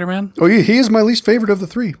 as Spider-Man. Oh, yeah, he is my least favorite of the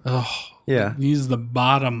three. Oh, Yeah. he's the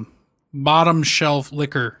bottom shelf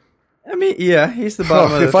liquor. I mean, yeah, he's the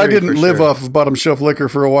bottom of the If I three didn't for live sure. off of bottom shelf liquor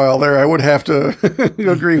for a while there, I would have to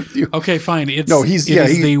agree with you. Okay, fine. It's No, it he's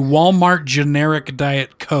is the Walmart generic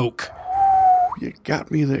Diet Coke. You got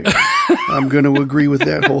me there. I'm going to agree with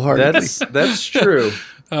that wholeheartedly. That's true.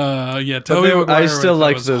 Yeah, But Tobey Maguire. I still thought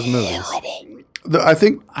liked was those movies. horrible. I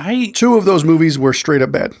think I 2 of those movies were straight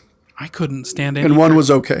up bad, I couldn't stand and 1 was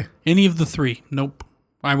okay. any of the 3. Nope.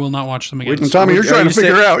 I will not watch them again. And Tommy, you're Are trying you to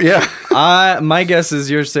figure saying- out, yeah. My guess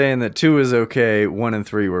is you're saying that 2 is okay, 1 and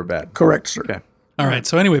 3 were bad. Correct, sir. Okay. All right.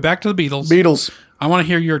 So anyway, back to the Beatles. Beatles. I want to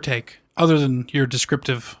hear your take, other than your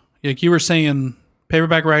descriptive. Like you were saying,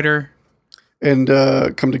 Paperback Writer, And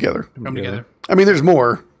Come Together. Come Together. I mean, there's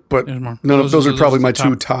more, but There's more. none of those are probably the my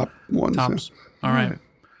 2 top ones. tops. All right.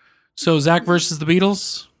 So Zach versus the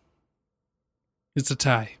Beatles. It's a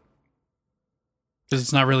tie. Because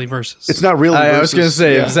it's not really versus. It's not really. I was versus- going to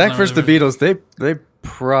say, yeah. if Zach Not versus the really Beatles, they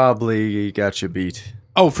probably got you beat.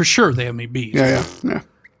 Oh, for sure they have me beat. Yeah.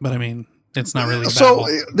 But I mean, it's not really a So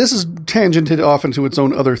battle. this is tangented off into its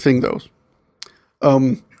own other thing, though,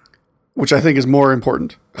 which I think is more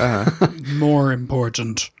important. More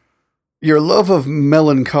important. Your love of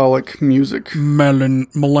melancholic music.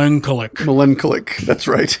 Melancholic. Melancholic. That's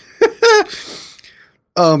right.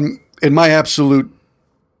 In my absolute,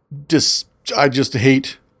 I just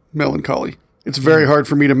hate melancholy. It's very hard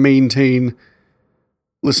for me to maintain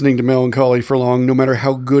listening to melancholy for long, no matter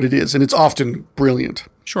how good it is, and it's often brilliant.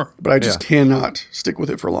 Sure. But I just cannot stick with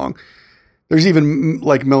it for long. There's even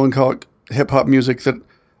like melancholic hip hop music that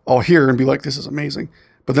I'll hear and be like, "This is amazing,"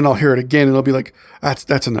 but then I'll hear it again and I'll be like,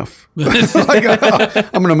 "That's enough." Like,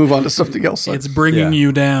 I'm gonna move on to something else. It's bringing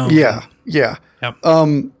you down. Yeah. Yep.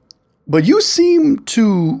 But you seem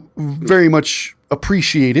to very much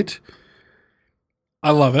appreciate it.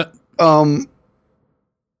 I love it.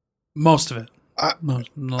 Most of it.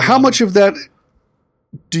 How much of that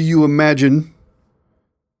do you imagine?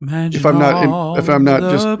 Imagine If I'm not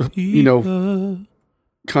just, people.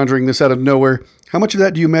 Conjuring this out of nowhere, how much of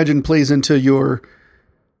that do you imagine plays into your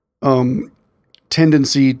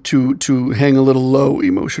tendency to hang a little low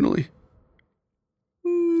emotionally?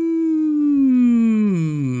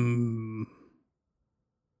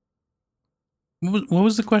 What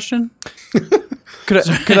was the question? Could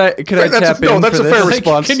I tap in? that's for a fair this?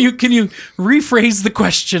 response. Can you rephrase the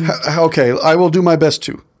question? Okay, I will do my best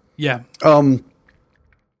to. Yeah.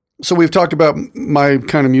 So we've talked about my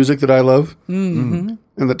kind of music that I love, and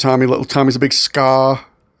that Tommy's a big ska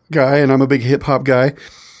guy, and I'm a big hip hop guy.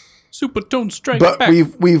 Supertone strike But back.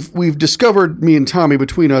 we've discovered, me and Tommy,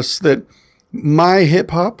 between us, that my hip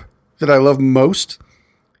hop that I love most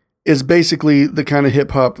is basically the kind of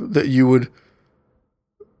hip hop that you would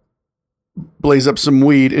blaze up some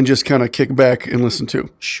weed and just kind of kick back and listen to.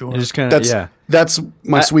 Sure. You just kind of That's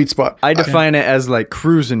my sweet spot. I define it as like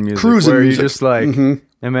cruising music. Cruising where music. you just like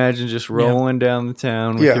imagine just rolling down the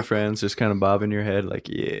town with Yeah. your friends, just kind of bobbing your head, like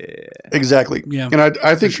Exactly. Yeah, And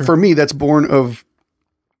I think for me, that's born of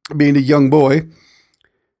being a young boy,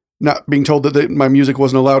 not being told that my music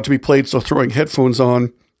wasn't allowed to be played, so throwing headphones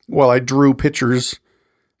on while I drew pictures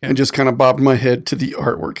and just kind of bobbed my head to the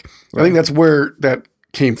artwork. I think that's where that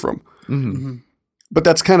came from. But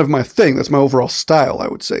that's kind of my thing. That's my overall style, I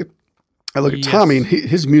would say. I look at Tommy and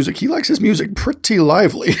his music. He likes his music pretty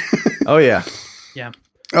lively. Oh yeah, yeah.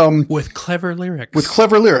 With clever lyrics. With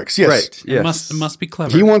clever lyrics, yes. right. It Yes. must be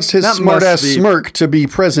clever. He wants his That smart ass must be- smirk to be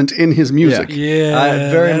present in his music. Yeah. I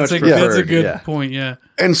very that's much a, That's a preferred, good yeah. point. Yeah.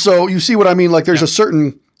 And so you see what I mean? Like there's a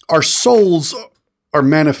certain, our souls are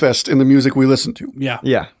manifest in the music we listen to. Yeah.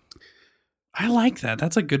 Yeah. I like that.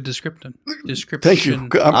 That's a good description. Thank you.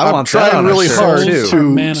 I'm I want that trying on a really shirt, hard too. to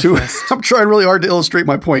Manifest. I'm trying really hard to illustrate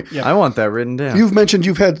my point. Yeah. I want that written down. You've mentioned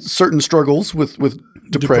you've had certain struggles with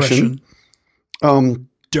depression.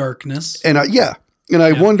 Darkness. And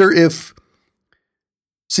I wonder if,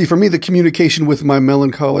 see, for me, the communication with my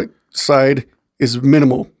melancholic side is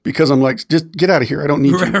minimal because I'm like, just get out of here. I don't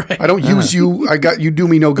need you. Right. I don't use you. You do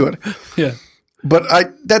me no good. Yeah. But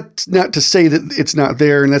that's not to say that it's not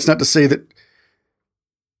there, and that's not to say that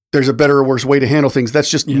there's a better or worse way to handle things. That's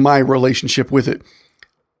just my relationship with it.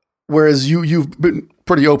 Whereas you've been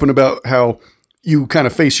pretty open about how you kind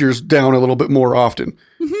of face yours down a little bit more often.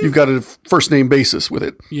 You've got a first name basis with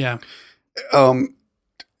it. Yeah. And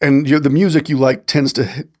the music you like tends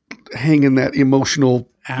to hang in that emotional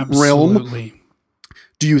realm. Absolutely.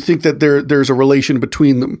 Do you think that there's a relation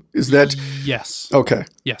between them? Is that Yes. okay?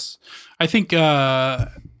 Yes. I think I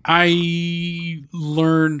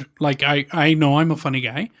learned, like, I know I'm a funny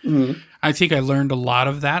guy. I think I learned a lot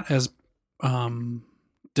of that as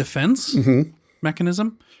defense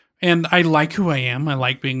mechanism. And I like who I am. I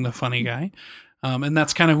like being the funny guy. And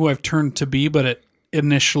that's kind of who I've turned to be. But it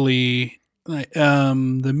initially,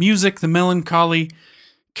 the music, the melancholy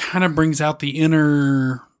kind of brings out the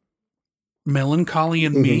inner melancholy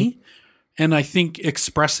in me. And I think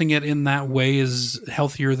expressing it in that way is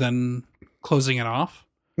healthier than closing it off.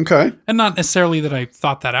 Okay. And not necessarily that I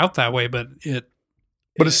thought that out that way, but it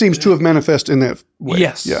seems to have manifested in that way.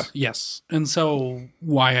 Yes. Yeah. Yes. And so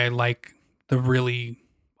why I like the really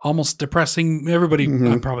almost depressing, everybody,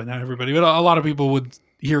 probably not everybody, but a lot of people would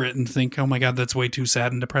hear it and think, oh my God, that's way too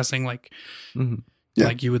sad and depressing. Like,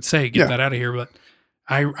 like you would say, get that out of here. But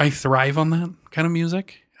I thrive on that kind of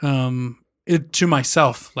music. To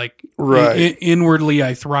myself, like inwardly,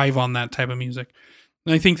 I thrive on that type of music.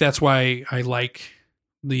 And I think that's why I like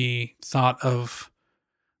the thought of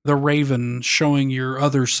the Raven showing your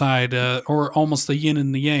other side, or almost the yin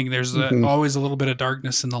and the yang. There's always a little bit of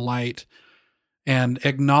darkness in the light, and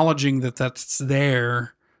acknowledging that that's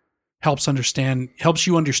there helps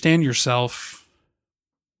you understand yourself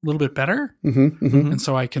a little bit better. And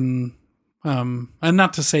so I can, and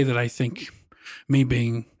not to say that I think me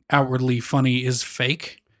being outwardly funny is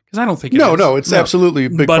fake, because I don't think it is. No, it's absolutely a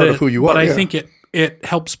big part of who you are. But I think it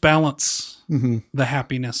helps balance the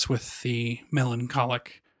happiness with the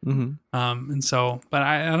melancholic. And so, but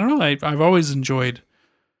I don't know. I've always enjoyed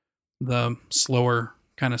the slower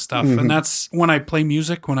kind of stuff, and that's when I play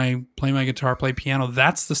music. When I play my guitar, play piano,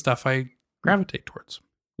 that's the stuff I gravitate towards.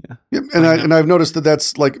 Yeah, and I've noticed that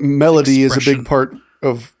that's like melody is a big part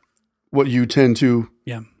of what you tend to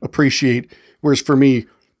appreciate. Whereas for me,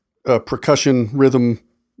 percussion rhythm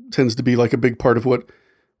tends to be like a big part of what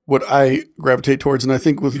I gravitate towards. And I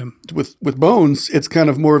think with Bones, it's kind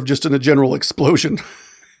of more of just a general explosion.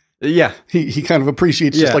 Yeah. He kind of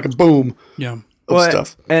appreciates just like a boom of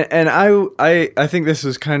stuff. And I think this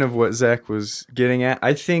is kind of what Zach was getting at.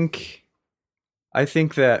 I think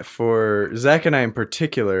that for Zach and I in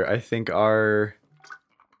particular, I think we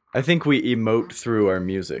emote through our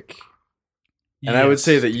music. And I would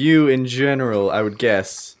say that you in general, I would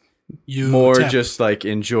guess, just like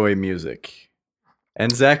enjoy music.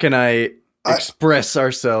 And Zach and I express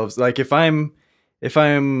ourselves. Like if I'm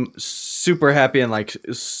super happy and like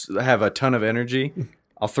have a ton of energy,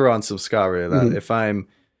 I'll throw on some ska really loud. If I'm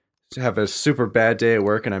have a super bad day at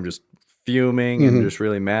work and I'm just fuming and just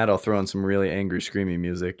really mad, I'll throw on some really angry, screamy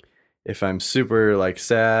music. If I'm super like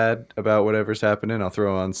sad about whatever's happening, I'll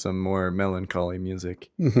throw on some more melancholy music.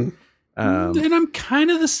 And I'm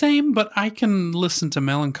kind of the same, but I can listen to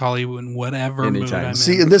melancholy in whatever mood I'm in.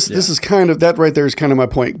 See, and this is kind of that right there is kind of my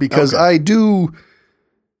point, because I do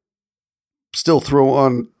still throw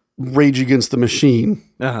on Rage Against the Machine.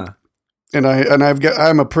 And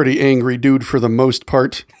I'm a pretty angry dude for the most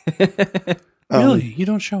part. Really? You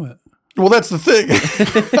don't show it. Well, that's the thing.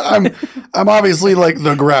 I'm obviously like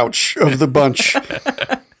the grouch of the bunch.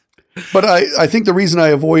 But I think the reason I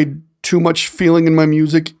avoid too much feeling in my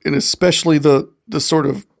music, and especially the sort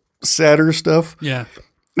of sadder stuff,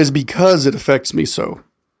 is because it affects me so.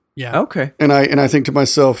 Yeah. Okay. And I think to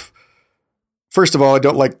myself, first of all, I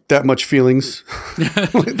don't like that much feelings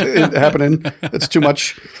happening. That's too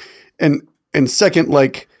much. And second,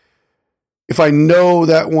 like if I know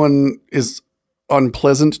that one is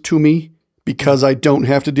unpleasant to me because I don't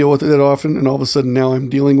have to deal with it that often, and all of a sudden now I'm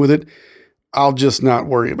dealing with it, I'll just not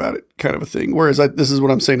worry about it, kind of a thing. Whereas this is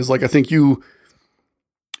what I'm saying is like, I think you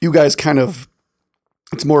guys kind of,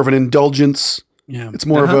 it's more of an indulgence. Yeah. It's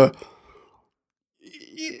more of a,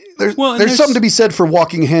 there's something to be said for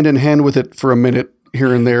walking hand in hand with it for a minute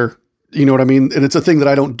here and there. You know what I mean? And it's a thing that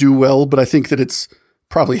I don't do well, but I think that it's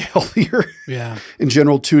probably healthier in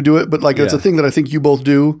general to do it. But like, it's a thing that I think you both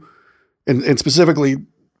do. And specifically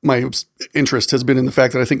my interest has been in the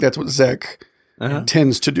fact that I think that's what Zach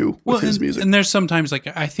tends to do with his music. And there's sometimes like,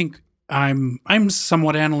 I think I'm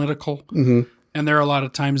somewhat analytical, and there are a lot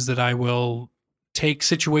of times that I will take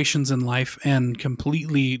situations in life and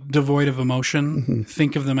completely devoid of emotion,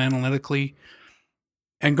 think of them analytically,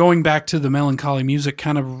 And going back to the melancholy music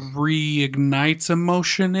kind of reignites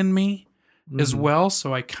emotion in me as well.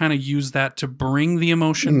 So I kind of use that to bring the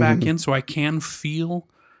emotion back in so I can feel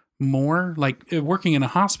more. Like working in a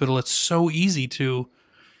hospital, it's so easy to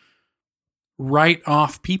write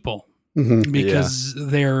off people because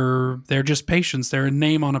they're just patients. They're a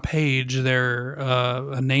name on a page. They're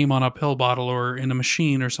a name on a pill bottle or in a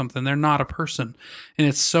machine or something. They're not a person. And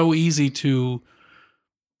it's so easy to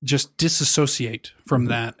just disassociate from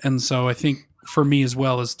that. And so I think for me as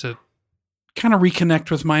well is to kind of reconnect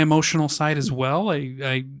with my emotional side as well.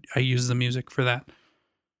 I use the music for that.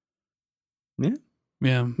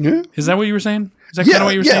 Yeah. Is that what you were saying? Is that kind of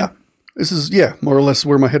what you were saying? This is, more or less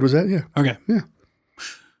where my head was at. Yeah. Okay. Yeah.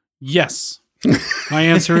 Yes. My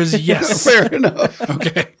answer is yes. Fair enough.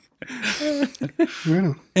 Okay. Right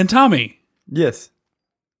on. And Tommy, Yes.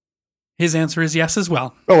 his answer is yes as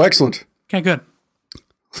well. Oh, excellent. Okay, good.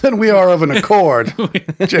 Then we are of an accord,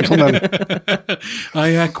 gentlemen.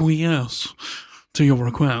 I acquiesce to your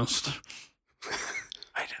request.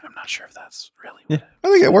 I'm not sure if that's really what I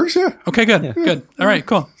think it works, yeah. Okay, good. Good. All right,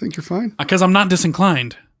 cool. I think you're fine. Because I'm not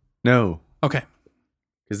disinclined. No. Okay.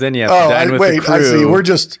 Because then you have to dine with the crew. I see. We're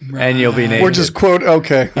just, and you'll be naked. we're just quote,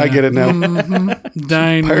 okay, I get it now.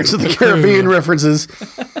 Dine Pirates of with the crew. Caribbean references.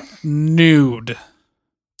 Nude.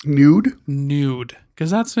 Nude?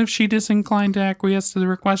 Because that's if she disinclined to acquiesce to the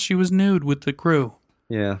request, she was nude with the crew.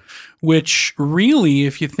 Yeah. Which really,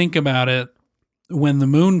 if you think about it, when the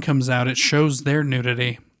moon comes out, it shows their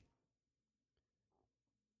nudity.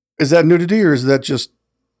 Is that nudity or is that just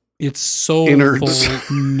It's soulful innards?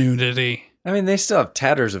 nudity. I mean, they still have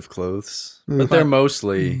tatters of clothes, but they're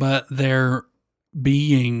mostly... But their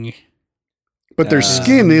being... But their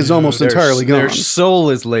skin is almost their- entirely gone. Their soul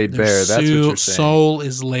is laid Their bare. That's what you're saying. soul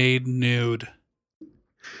is laid nude.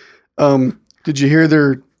 Did you hear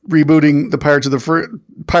they're rebooting the Pirates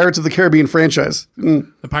of the Caribbean franchise?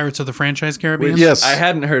 Mm. The Pirates of the Franchise Caribbean? Yes. I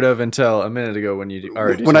hadn't heard of until a minute ago when you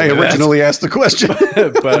already When I told me that. originally asked the question.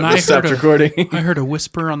 but I we stopped heard of- recording. I heard a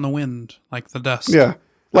whisper on the wind, like the dust. Yeah.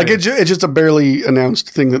 Like it's just a barely announced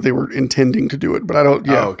thing that they were intending to do it, but I don't.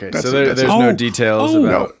 Yeah. Oh, okay. So there's no Oh, details oh,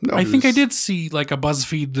 about. No. I think I did see like a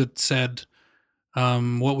BuzzFeed that said,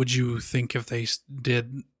 what would you think if they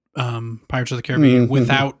did Pirates of the Caribbean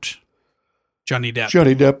without Johnny Depp?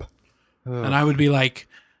 Johnny Depp. And I would be like,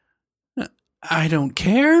 I don't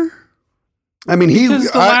care. I mean, Because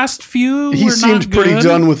the last few he were seemed not pretty good.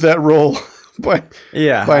 done with that role by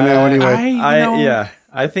now anyway.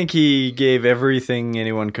 I think he gave everything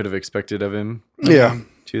anyone could have expected of him Yeah.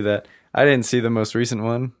 to that. I didn't see the most recent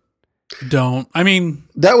one. Don't. I mean,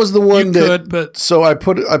 That was the one you that. could, but So I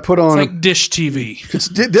put on. it's like Dish TV.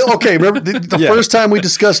 Okay, remember the Yeah. first time we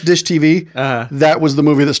discussed Dish TV? That was the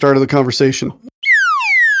movie that started the conversation.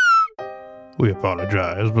 We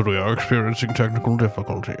apologize, but we are experiencing technical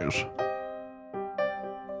difficulties.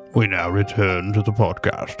 We now return to the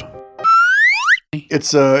podcast.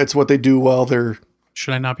 It's what they do while they're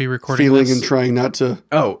Should I not be recording feeling this? and trying not to.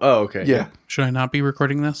 Oh, okay. Yeah, Should I not be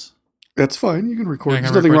recording this? that's fine. You can record. Yeah, I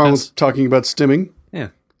There's can nothing record wrong this. with talking about stimming. Yeah.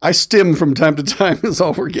 I stim from time to time. Is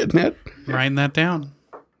all we're getting at. Writing that down.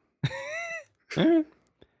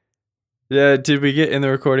 Yeah. Did we get in the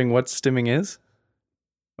recording what stimming is?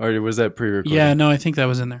 Or was that pre-recorded? Yeah, no, I think that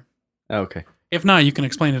was in there. Oh, okay. If not, you can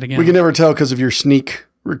explain it again. We can never tell because of your sneak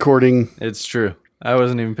recording. It's true. I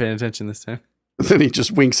wasn't even paying attention this time. Then he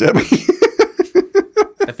just winks at me.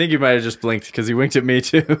 I think you might have just blinked because he winked at me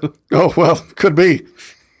too. Oh well, could be.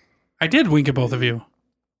 I did wink at both of you.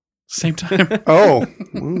 Same time. Oh,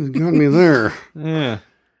 well, you got me there. Yeah.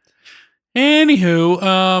 Anywho,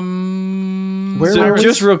 Where So were we?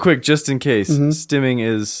 just real quick, just in case, Mhm. stimming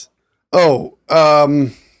is Oh, I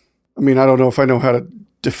mean, I don't know if I know how to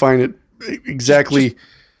define it exactly.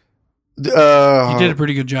 you did a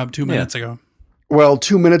pretty good job 2 minutes ago. Well,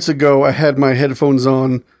 2 minutes ago, I had my headphones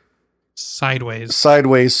on Sideways.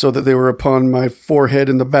 sideways so that they were upon my forehead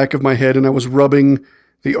and the back of my head, and I was rubbing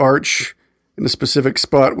the arch in a specific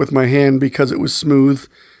spot with my hand because it was smooth.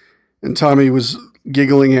 And Tommy was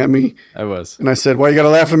giggling at me, I was. and I said, "Why you got to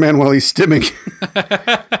laugh at a man while he's stimming?"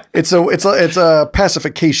 It's a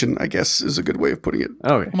pacification, I guess, is a good way of putting it.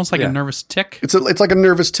 Okay. Almost like Yeah. a nervous tick. It's like a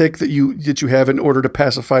nervous tick that you have in order to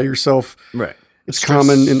pacify yourself. Right. It's Stress.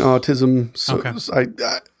 common in autism. So Okay. I could So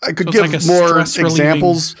it's give like a more stress-relieving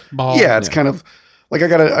examples. ball. Yeah, it's kind of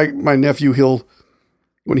like my nephew,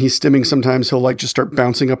 when he's stimming, sometimes he'll like just start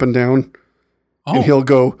bouncing up and down, and Oh, he'll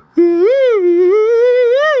go.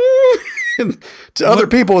 And to other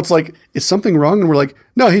people, it's like, is something wrong? And we're like,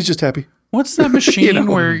 no, he's just happy. what's that machine know.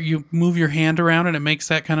 where you move your hand around and it makes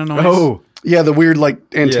that kind of noise? Oh. Yeah, the weird like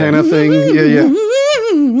antenna thing. Yeah, yeah.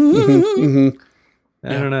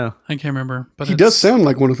 I don't know. I can't remember, but He does sound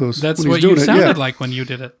like one of those. That's when he's what you doing it, sounded yeah. like when you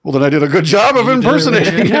did it. Well, then I did a good job of You did it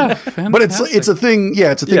impersonating. really good. Yeah, But it's a thing.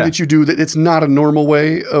 Yeah, it's a thing Yeah. that you do. That it's not a normal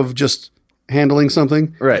way of just handling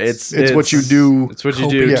something. Right. It's what you do. It's what you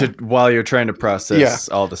do coping. while you're trying to process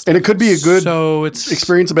all the stuff. And it could be a good So it's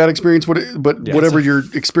experience, a bad experience, but Yeah. whatever you're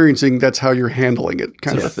experiencing, that's how you're handling it,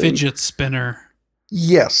 kind a of a thing. fidget spinner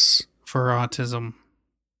Yes. for autism.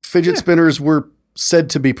 Fidget spinners were said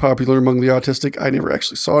to be popular among the autistic. I never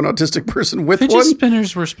actually saw an autistic person with Fidget one.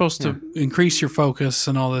 spinners were supposed to increase your focus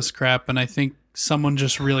and all this crap, and I think someone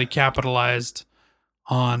just really capitalized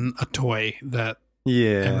on a toy that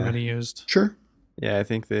Yeah. everybody used. Sure. Yeah, I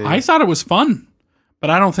think they. I thought it was fun, but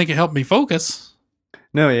I don't think it helped me focus.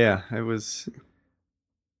 No, yeah, it was.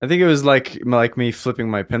 I think it was like me flipping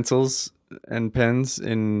my pencils and pens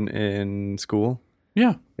in school.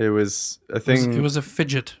 Yeah, It was a it thing. was a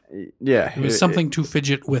fidget. Yeah, It was something to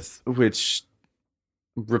fidget with. which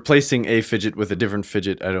replacing a fidget with a different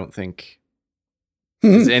fidget, I don't think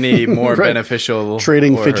is any more Right. beneficial.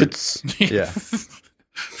 Trading or- fidgets. Yeah,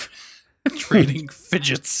 Trading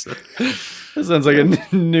fidgets. that sounds like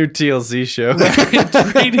a new TLC show.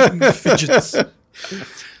 Trading fidgets.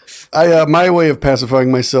 My way of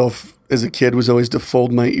pacifying myself as a kid was always to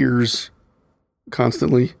fold my ears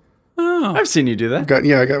constantly. Oh, I've seen you do that.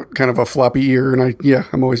 I got kind of a floppy ear, and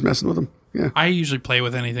I'm always messing with them. Yeah. I usually play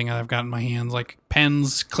with anything I've got in my hands, like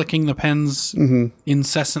pens, clicking the pens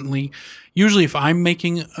incessantly. Usually, if I'm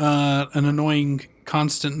making an annoying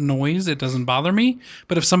constant noise, it doesn't bother me.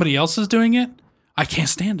 But if somebody else is doing it, I can't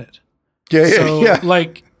stand it. Yeah, yeah, So, yeah.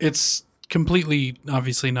 like, it's completely,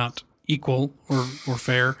 obviously not equal or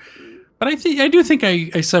fair. But I do think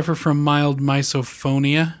I suffer from mild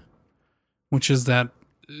misophonia, which is that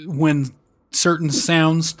when certain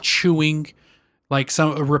sounds, chewing, like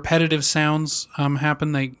some repetitive sounds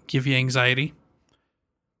happen, they give you anxiety.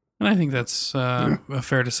 And I think that's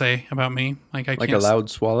fair to say about me. Like I Like can't a loud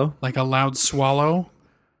swallow. like a loud swallow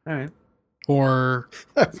All right. or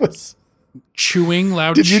That was- chewing,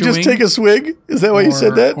 loud Did you chewing. just take a swig? Is that why you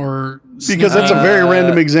said that? Or Because that's a very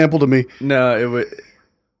random example to me. No, it would.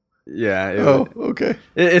 Yeah. Oh, okay.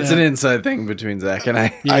 It's an Yeah. inside thing between Zach and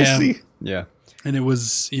I. Yeah. I see. Yeah. And it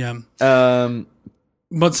was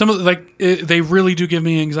But some of they really do give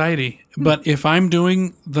me anxiety. But if I'm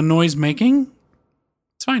doing the noise making,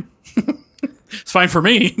 it's fine. It's fine for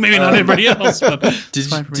me. Maybe not everybody else. But it's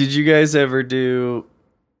fine for me. Did you guys ever do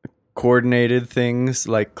coordinated things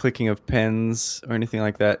like clicking of pens or anything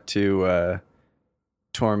like that to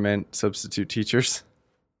torment substitute teachers?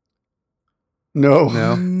 No.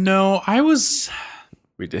 No, No,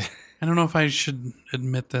 we did. I don't know if I should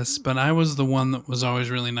admit this, but I was the one that was always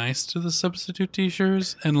really nice to the substitute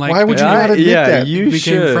teachers, and like Why would you became- not admit that? You became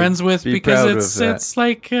should friends with be because proud it's of that. it's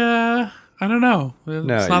like I don't know, it's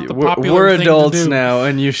No, not the we're- popular we're thing to adults do. now,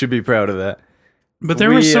 and you should be proud of that. But there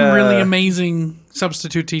were some really We, amazing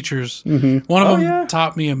substitute teachers. One of them yeah.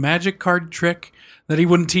 taught me a magic card trick that he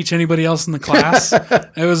wouldn't teach anybody else in the class.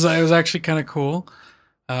 it was actually kind of cool.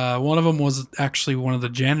 One of them was actually one of the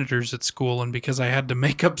janitors at school, and because I had to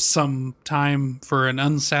make up some time for an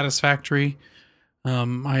unsatisfactory,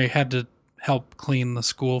 I had to help clean the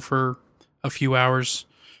school for a few hours.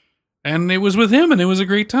 And it was with him, and it was a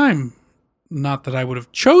great time. Not that I would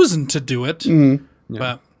have chosen to do it,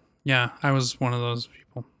 but yeah, I was one of those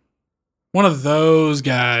people. One of those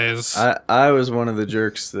guys. I was one of the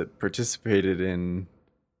jerks that participated in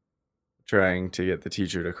trying to get the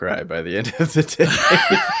teacher to cry by the end of the day.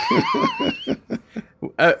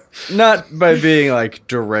 Not by being like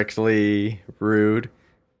directly rude,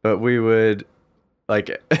 but we would like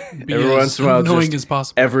Be every as once in a while annoying just as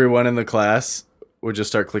possible. everyone in the class would just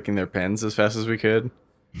start clicking their pens as fast as we could.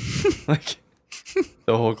 Like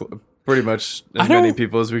the whole pretty much I as many don't-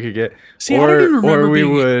 people as we could get. See, I don't even remember or we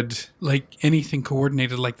being- would Like anything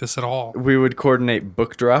coordinated like this at all. coordinate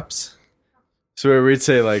book drops. So where we'd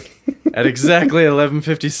say like at exactly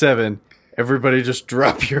 11:57, everybody just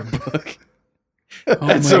drop your book. Oh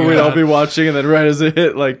my And so we'd all God. be watching, and then right as it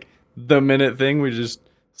hit like the minute thing, we just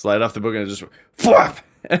slide off the book and just flop,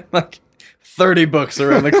 and like 30 books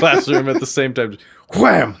around the classroom at the same time. Just,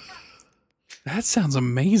 wham! That sounds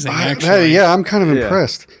amazing, actually. Yeah, I'm kind of Yeah.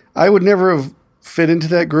 impressed. I would never have fit into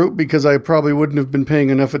that group because I probably wouldn't have been paying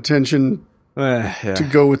enough attention Yeah. to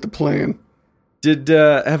go with the plan. Did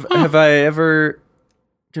have I ever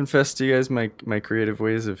confessed to you guys my creative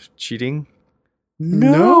ways of cheating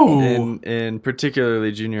No. in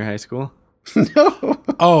particularly junior high school?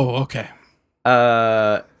 Oh, okay.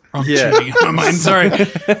 I'm Yeah. cheating in my mind. Sorry.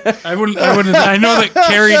 I wouldn't. I know that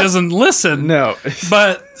Carrie doesn't listen. No.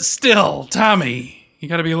 But still, Tommy, You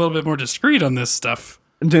got to be a little bit more discreet on this stuff.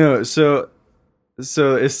 No, so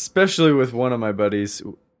especially with one of my buddies,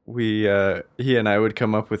 he and I would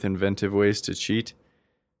come up with inventive ways to cheat.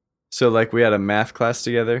 So like we had a math class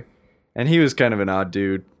together, and he was kind of an odd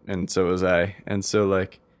dude, and so was I. And so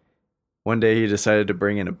like one day he decided to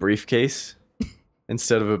bring in a briefcase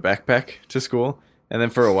instead of a backpack to school. And then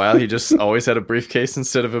for a while he just always had a briefcase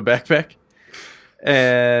instead of a backpack.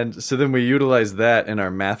 And so then we utilized that in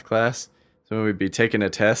our math class. So when we'd be taking a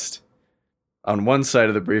test, on one side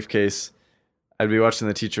of the briefcase, I'd be watching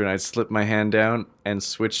the teacher and I'd slip my hand down and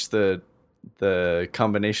switch the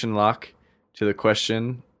combination lock to the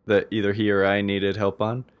question that either he or I needed help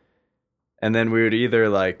on. And then we would either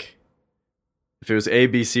like, if it was A,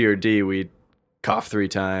 B, C, or D, we'd cough 3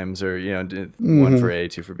 times or, one for A,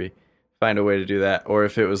 2 for B. Find a way to do that. Or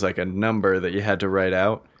if it was like a number that you had to write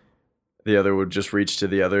out, the other would just reach to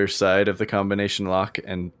the other side of the combination lock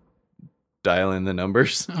and dial in the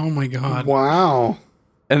numbers. Oh my God. Wow.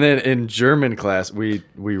 And then in German class, we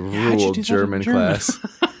ruled German class.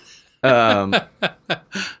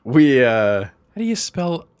 We How do you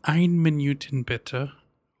spell ein Minuten bitte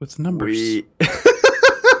with numbers?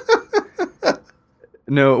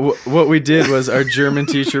 No, what we did was our German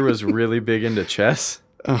teacher was really big into chess.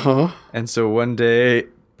 Uh-huh. And so one day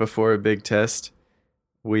before a big test,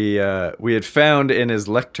 we had found in his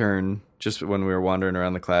lectern, just when we were wandering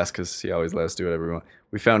around the class, because he always let us do whatever we want,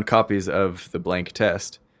 we found copies of the blank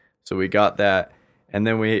test. So we got that, and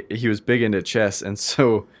then he was big into chess, and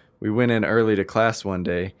so we went in early to class one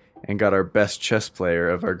day and got our best chess player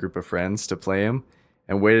of our group of friends to play him,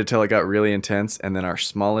 and waited till it got really intense, and then our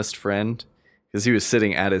smallest friend, because he was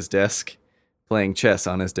sitting at his desk playing chess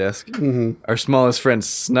on his desk, our smallest friend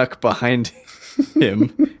snuck behind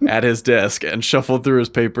him at his desk and shuffled through his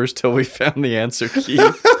papers till we found the answer key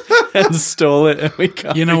and stole it, and we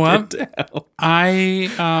copied it down.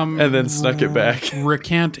 And then snuck it back.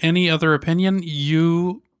 Recant any other opinion.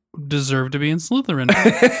 You deserve to be in Slytherin.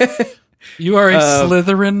 You are a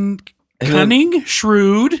Slytherin, cunning,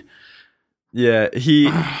 shrewd. Yeah, he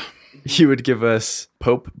would give us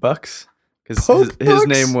Pope bucks because his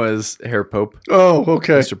name was Herr Pope. Oh,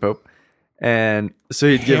 okay. Mr. Pope. And so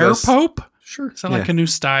he'd give us Hair Pope? Sure. Is that like a new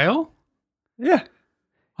style? Yeah.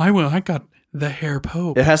 I got the Hair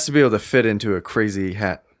Pope. It has to be able to fit into a crazy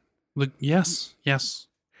hat. Look, yes. Anyway,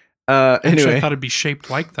 Actually, I thought it'd be shaped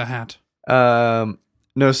like the hat.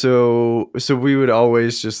 No, so we would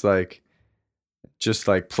always just like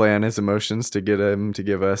play on his emotions to get him to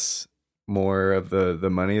give us more of the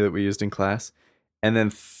money that we used in class, and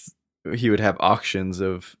then he would have auctions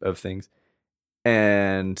of things,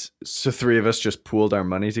 and so 3 of us just pooled our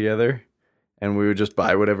money together, and we would just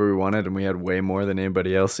buy whatever we wanted, and we had way more than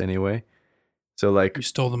anybody else anyway. So like You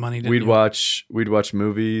stole the money, didn't we'd you? watch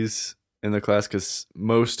movies in the class, because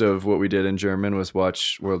most of what we did in German was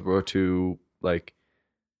watch World War II, like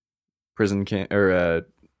prison camp or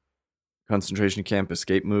concentration camp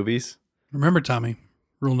escape movies. Remember, Tommy,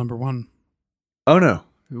 rule number 1. Oh no,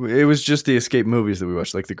 it was just the escape movies that we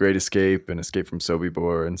watched, like The Great Escape and Escape from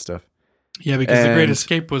Sobibor and stuff. Yeah, because The Great And-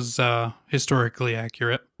 Escape was historically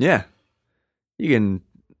accurate. Yeah, you can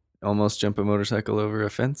almost jump a motorcycle over a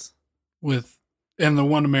fence. And the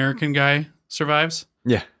one American guy survives.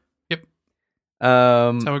 Yeah. Yep.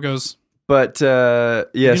 That's That's how it goes. But yeah,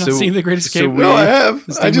 You not seen The Great Escape? No, I have.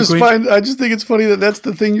 Steve I just McQueen? think it's funny that's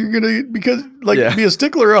the thing you're gonna be a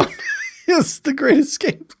stickler on. Yes, The Great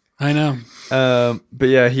Escape. I know. But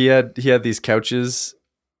yeah, he had these couches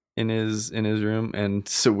in his room, and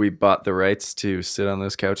so we bought the rights to sit on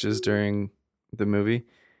those couches during the movie,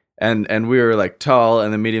 and we were like tall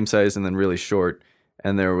and then medium sized and then really short,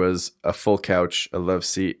 and there was a full couch, a love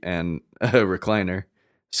seat, and a recliner.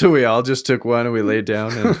 So we all just took one and we laid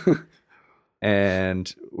down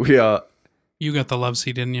and we all. You got the love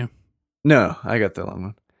seat, didn't you? No, I got the long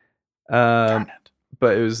one. Darn it.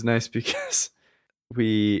 But it was nice because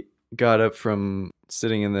we got up from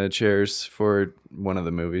sitting in the chairs for one of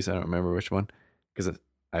the movies. I don't remember which one because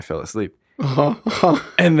I fell asleep.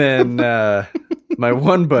 And then my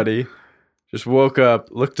one buddy just woke up,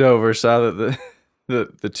 looked over, saw that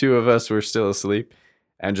the 2 of us were still asleep,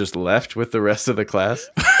 and just left with the rest of the class.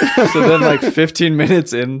 So then like 15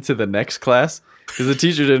 minutes into the next class, because the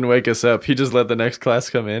teacher didn't wake us up, he just let the next class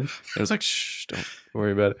come in. And it was like, shh, don't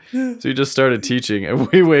worry about it. So he just started teaching, and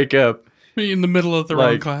we wake up In the middle of the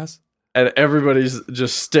wrong Like- class. and everybody's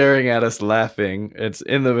just staring at us laughing. It's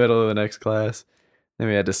in the middle of the next class. Then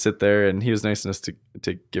we had to sit there, and he was nice enough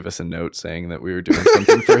to give us a note saying that we were doing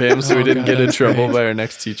something for him, so we Oh, didn't God, get in that's trouble great. by our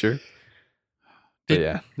next teacher. But Did-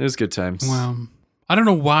 yeah, it was good times. Well, I don't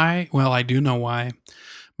know why. Well, I do know why.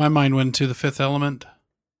 My mind went to The Fifth Element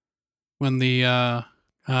when the I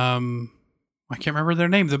can't remember their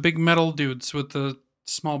name. The big metal dudes with the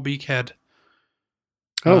small beak head.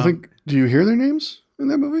 I don't think. Do you hear their names in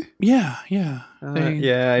that movie? Yeah. Yeah,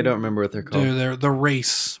 I don't remember what they're called. They're the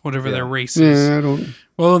race, whatever Yeah. their race is. Yeah, I don't.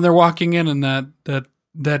 Well, and they're walking in, and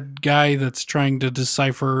that guy that's trying to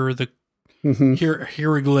decipher the Mhm.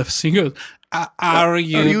 hieroglyphs, he goes, "Are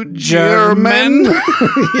you, Are you German?" German?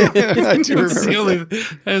 Yeah, I do That's the remember. only,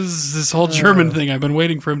 that's this whole German thing. I've been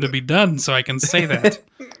waiting for him to be done so I can say that.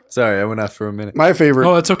 Sorry, I went off for a minute. My favorite.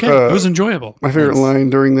 Oh, it's okay. It was enjoyable. My favorite line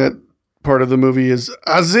during that part of the movie is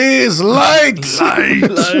Aziz light.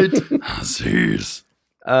 Aziz.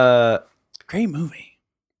 Great movie.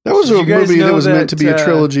 That was Did a you guys movie that know was meant to be a that,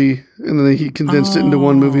 trilogy, and then he condensed it into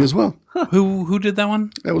one movie as well. Who did that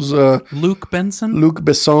one? That was Luke Benson? Luc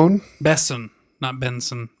Besson. Besson, not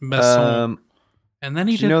Benson. Besson. And then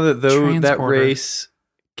he Did you did know that though that Transporter. race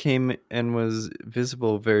came and was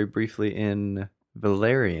visible very briefly in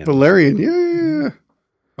Valerian? Valerian. Yeah.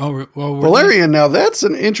 Oh, well, were Valerian. Now that's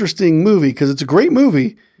an interesting movie because it's a great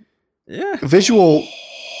movie. Yeah. Visual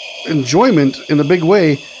enjoyment in a big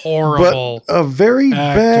way, they horrible. but a very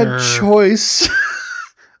Actor. bad choice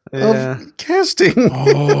Yeah. of casting.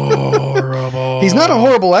 Horrible. He's not a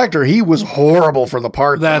horrible actor. He was horrible for the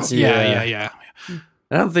part. That's though. yeah.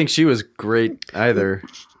 I don't think she was great either.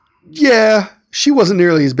 Yeah. She wasn't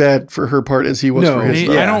nearly as bad for her part as he was No, for his. I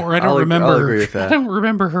though. Yeah, don't I'll remember. agree with that. I don't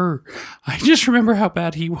remember her. I just remember how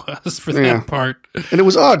bad he was for that Yeah. part. And it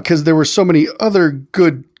was odd because there were so many other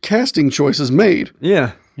good casting choices made.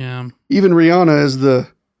 Yeah. Yeah, Even Rihanna as the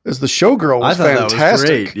showgirl was I thought fantastic. that was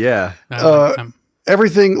great. Yeah. I like him.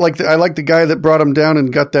 Everything I like the guy that brought him down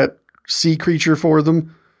and got that sea creature for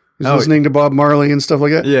them. He's Oh. listening to Bob Marley and stuff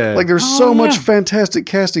like that. Yeah. Like there's Oh, so much yeah. fantastic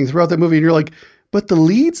casting throughout that movie, and you're like, but the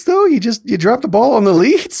leads though, you dropped the ball on the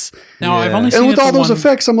leads. Now I've Yeah. only seen And with it all the those one-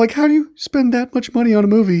 effects, I'm like, how do you spend that much money on a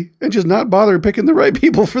movie and just not bother picking the right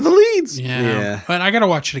people for the leads? Yeah, but I gotta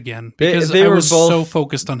watch it again They- because they I were was both so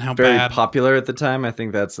focused on how Very bad. popular at the time. I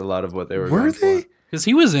think that's a lot of what they were. Were going they? For. Because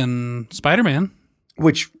he was in Spider-Man,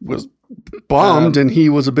 Which was bombed, and he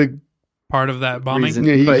was a big. part of that bombing. Reason.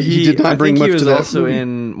 Yeah, But he did not I bring think much he was to that also movie.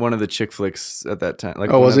 in one of the chick flicks at that time. Like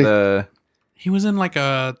Oh, one was of he? the He was in like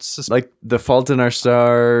like The Fault in Our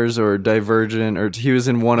Stars or Divergent, or he was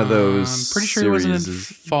in one of those. I'm pretty sure he wasn't in series.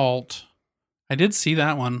 Fault. I did see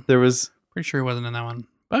that one. There was. Pretty sure he wasn't in that one.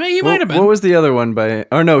 But maybe he might have been. What was the other one by?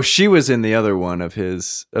 Or no, she was in the other one of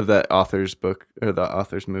that author's book or the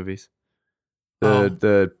author's movies. Oh.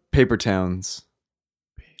 The Paper Towns.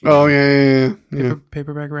 Oh yeah.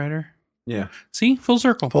 Paperback Writer. Yeah. See, full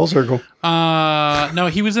circle. Full circle. No,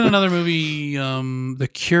 he was in another movie, The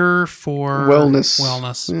Cure for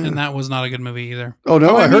Wellness. Yeah. and that was not a good movie either. Oh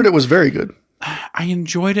no, I I heard mean- it was very good. I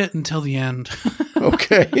enjoyed it until the end,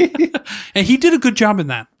 Okay. and he did a good job in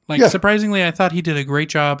that. Like Yeah. surprisingly, I thought he did a great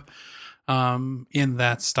job in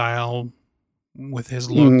that style with his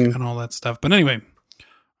look Mhm. and all that stuff. But anyway,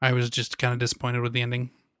 I was just kind of disappointed with the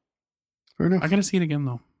ending. Fair enough. I got to see it again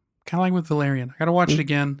though. Kind of like with Valerian, I got to watch it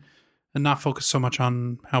again and not focus so much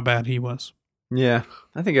on how bad he was. Yeah.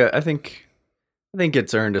 I think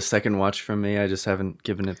it's earned a second watch from me. I just haven't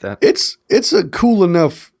given it that. It's a cool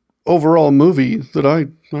enough overall movie that I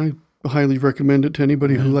highly recommend it to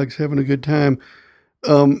anybody who likes having a good time.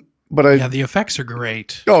 But Yeah, the effects are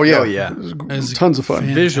great. oh yeah, Oh, yeah. It's tons of fun.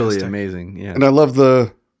 Visually fantastic. amazing. Yeah. And I love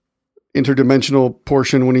the interdimensional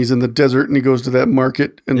portion when he's in the desert and he goes to that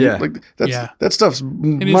market and Yeah. like Yeah. that stuff's his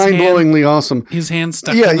mind-blowingly awesome. His hand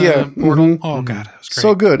stuck Yeah, in the yeah. portal. Mhm. Oh god, that was great.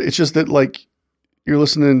 So good. It's just that like you're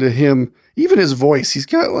listening to him, even his voice, he's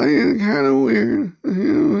got like kind of weird,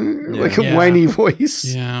 like a Yeah. whiny voice.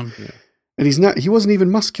 Yeah. And he wasn't even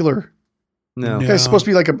muscular. No. The guy's supposed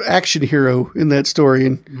to be like an action hero in that story,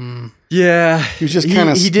 and Mm. Yeah. he was just kind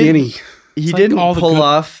of he skinny. He It's like didn't all the pull good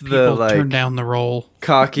off the People like turn down the role.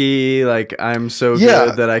 cocky, like I'm so Yeah.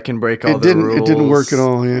 good that I can break all It the didn't. rules. It didn't work at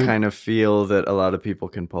all. Yeah. Kind of feel that a lot of people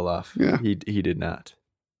can pull off. Yeah. He did not.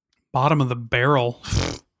 Bottom of the barrel.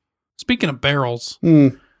 Speaking of barrels,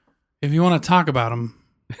 Mm. if you want to talk about them,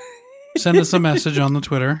 send us a message on the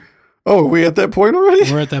Twitter. Oh, are we at that point already?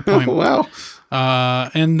 We're at that point. Wow.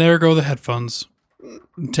 And there go the headphones.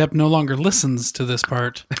 Tep no longer listens to this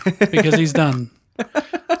part because he's done.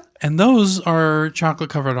 And those are chocolate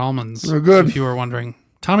covered almonds. They're good. If you were wondering,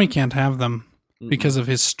 Tommy can't have them because of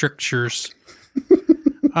his strictures.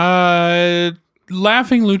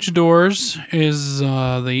 Laughing Luchadors is the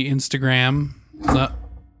Instagram.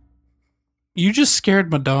 You just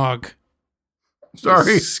scared my dog.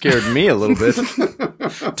 Sorry. Scared me a little bit.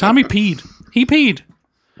 Tommy peed. He peed.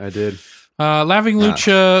 I did. Laughing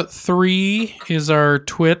Lucha 3 is our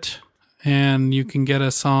twit, and you can get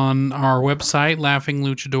us on our website,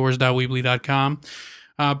 laughingluchadors.weebly.com.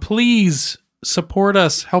 Please support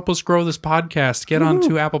us. Help us grow this podcast. Get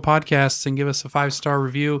onto Apple Podcasts and give us a 5-star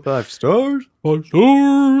review. 5 stars. 5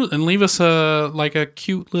 stars. And leave us a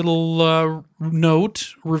cute little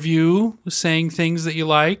note, review, saying things that you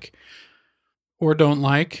like or don't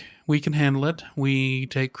like. We can handle it. We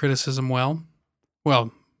take criticism well.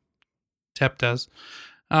 Well, Tep does.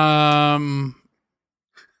 We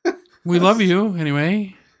love you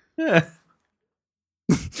anyway. Yeah.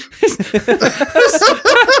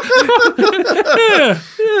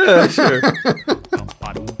 Yeah, sure.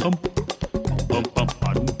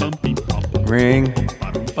 Ring,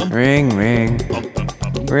 ring, ring,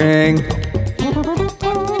 ring.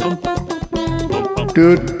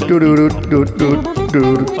 Doot, doot, doot, doot, doot,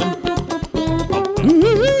 doot.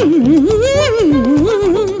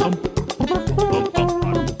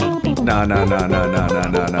 No.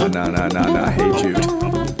 Hey, Jude.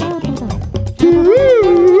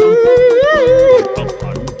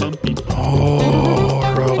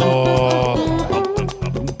 Horrible.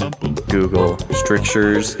 Google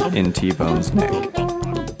strictures in T-Bone's neck.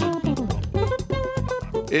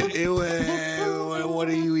 What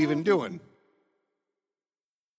are you even doing?